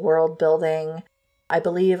wonderful world building. I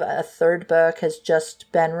believe a third book has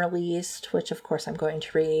just been released, which of course I'm going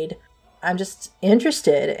to read. I'm just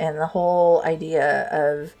interested in the whole idea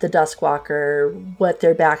of the Duskwalker, what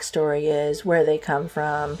their backstory is, where they come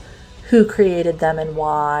from, who created them and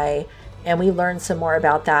why. And we learn some more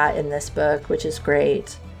about that in this book, which is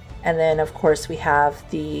great. And then of course we have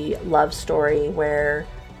the love story where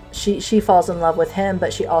she falls in love with him,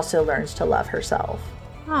 but she also learns to love herself.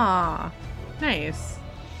 Aw, nice.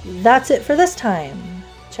 That's it for this time.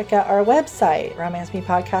 Check out our website,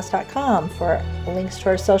 romancemepodcast.com, for links to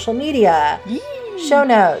our social media, show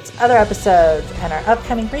notes, other episodes, and our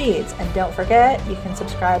upcoming reads. And don't forget, you can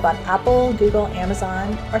subscribe on Apple, Google,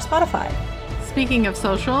 Amazon, or Spotify. Speaking of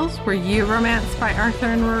socials, were you romanced by Arthur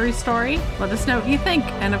and Rory's story? Let us know what you think.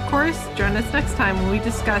 And of course, join us next time when we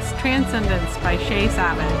discuss Transcendence by Shay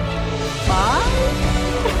Savage. Bye!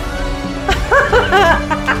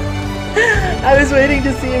 I was waiting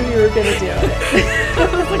to see if you were going to do it. I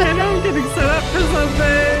was like, I know I'm getting set up for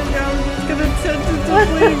something. I'm just going to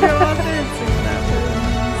tentatively go out there and see what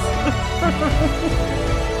happens.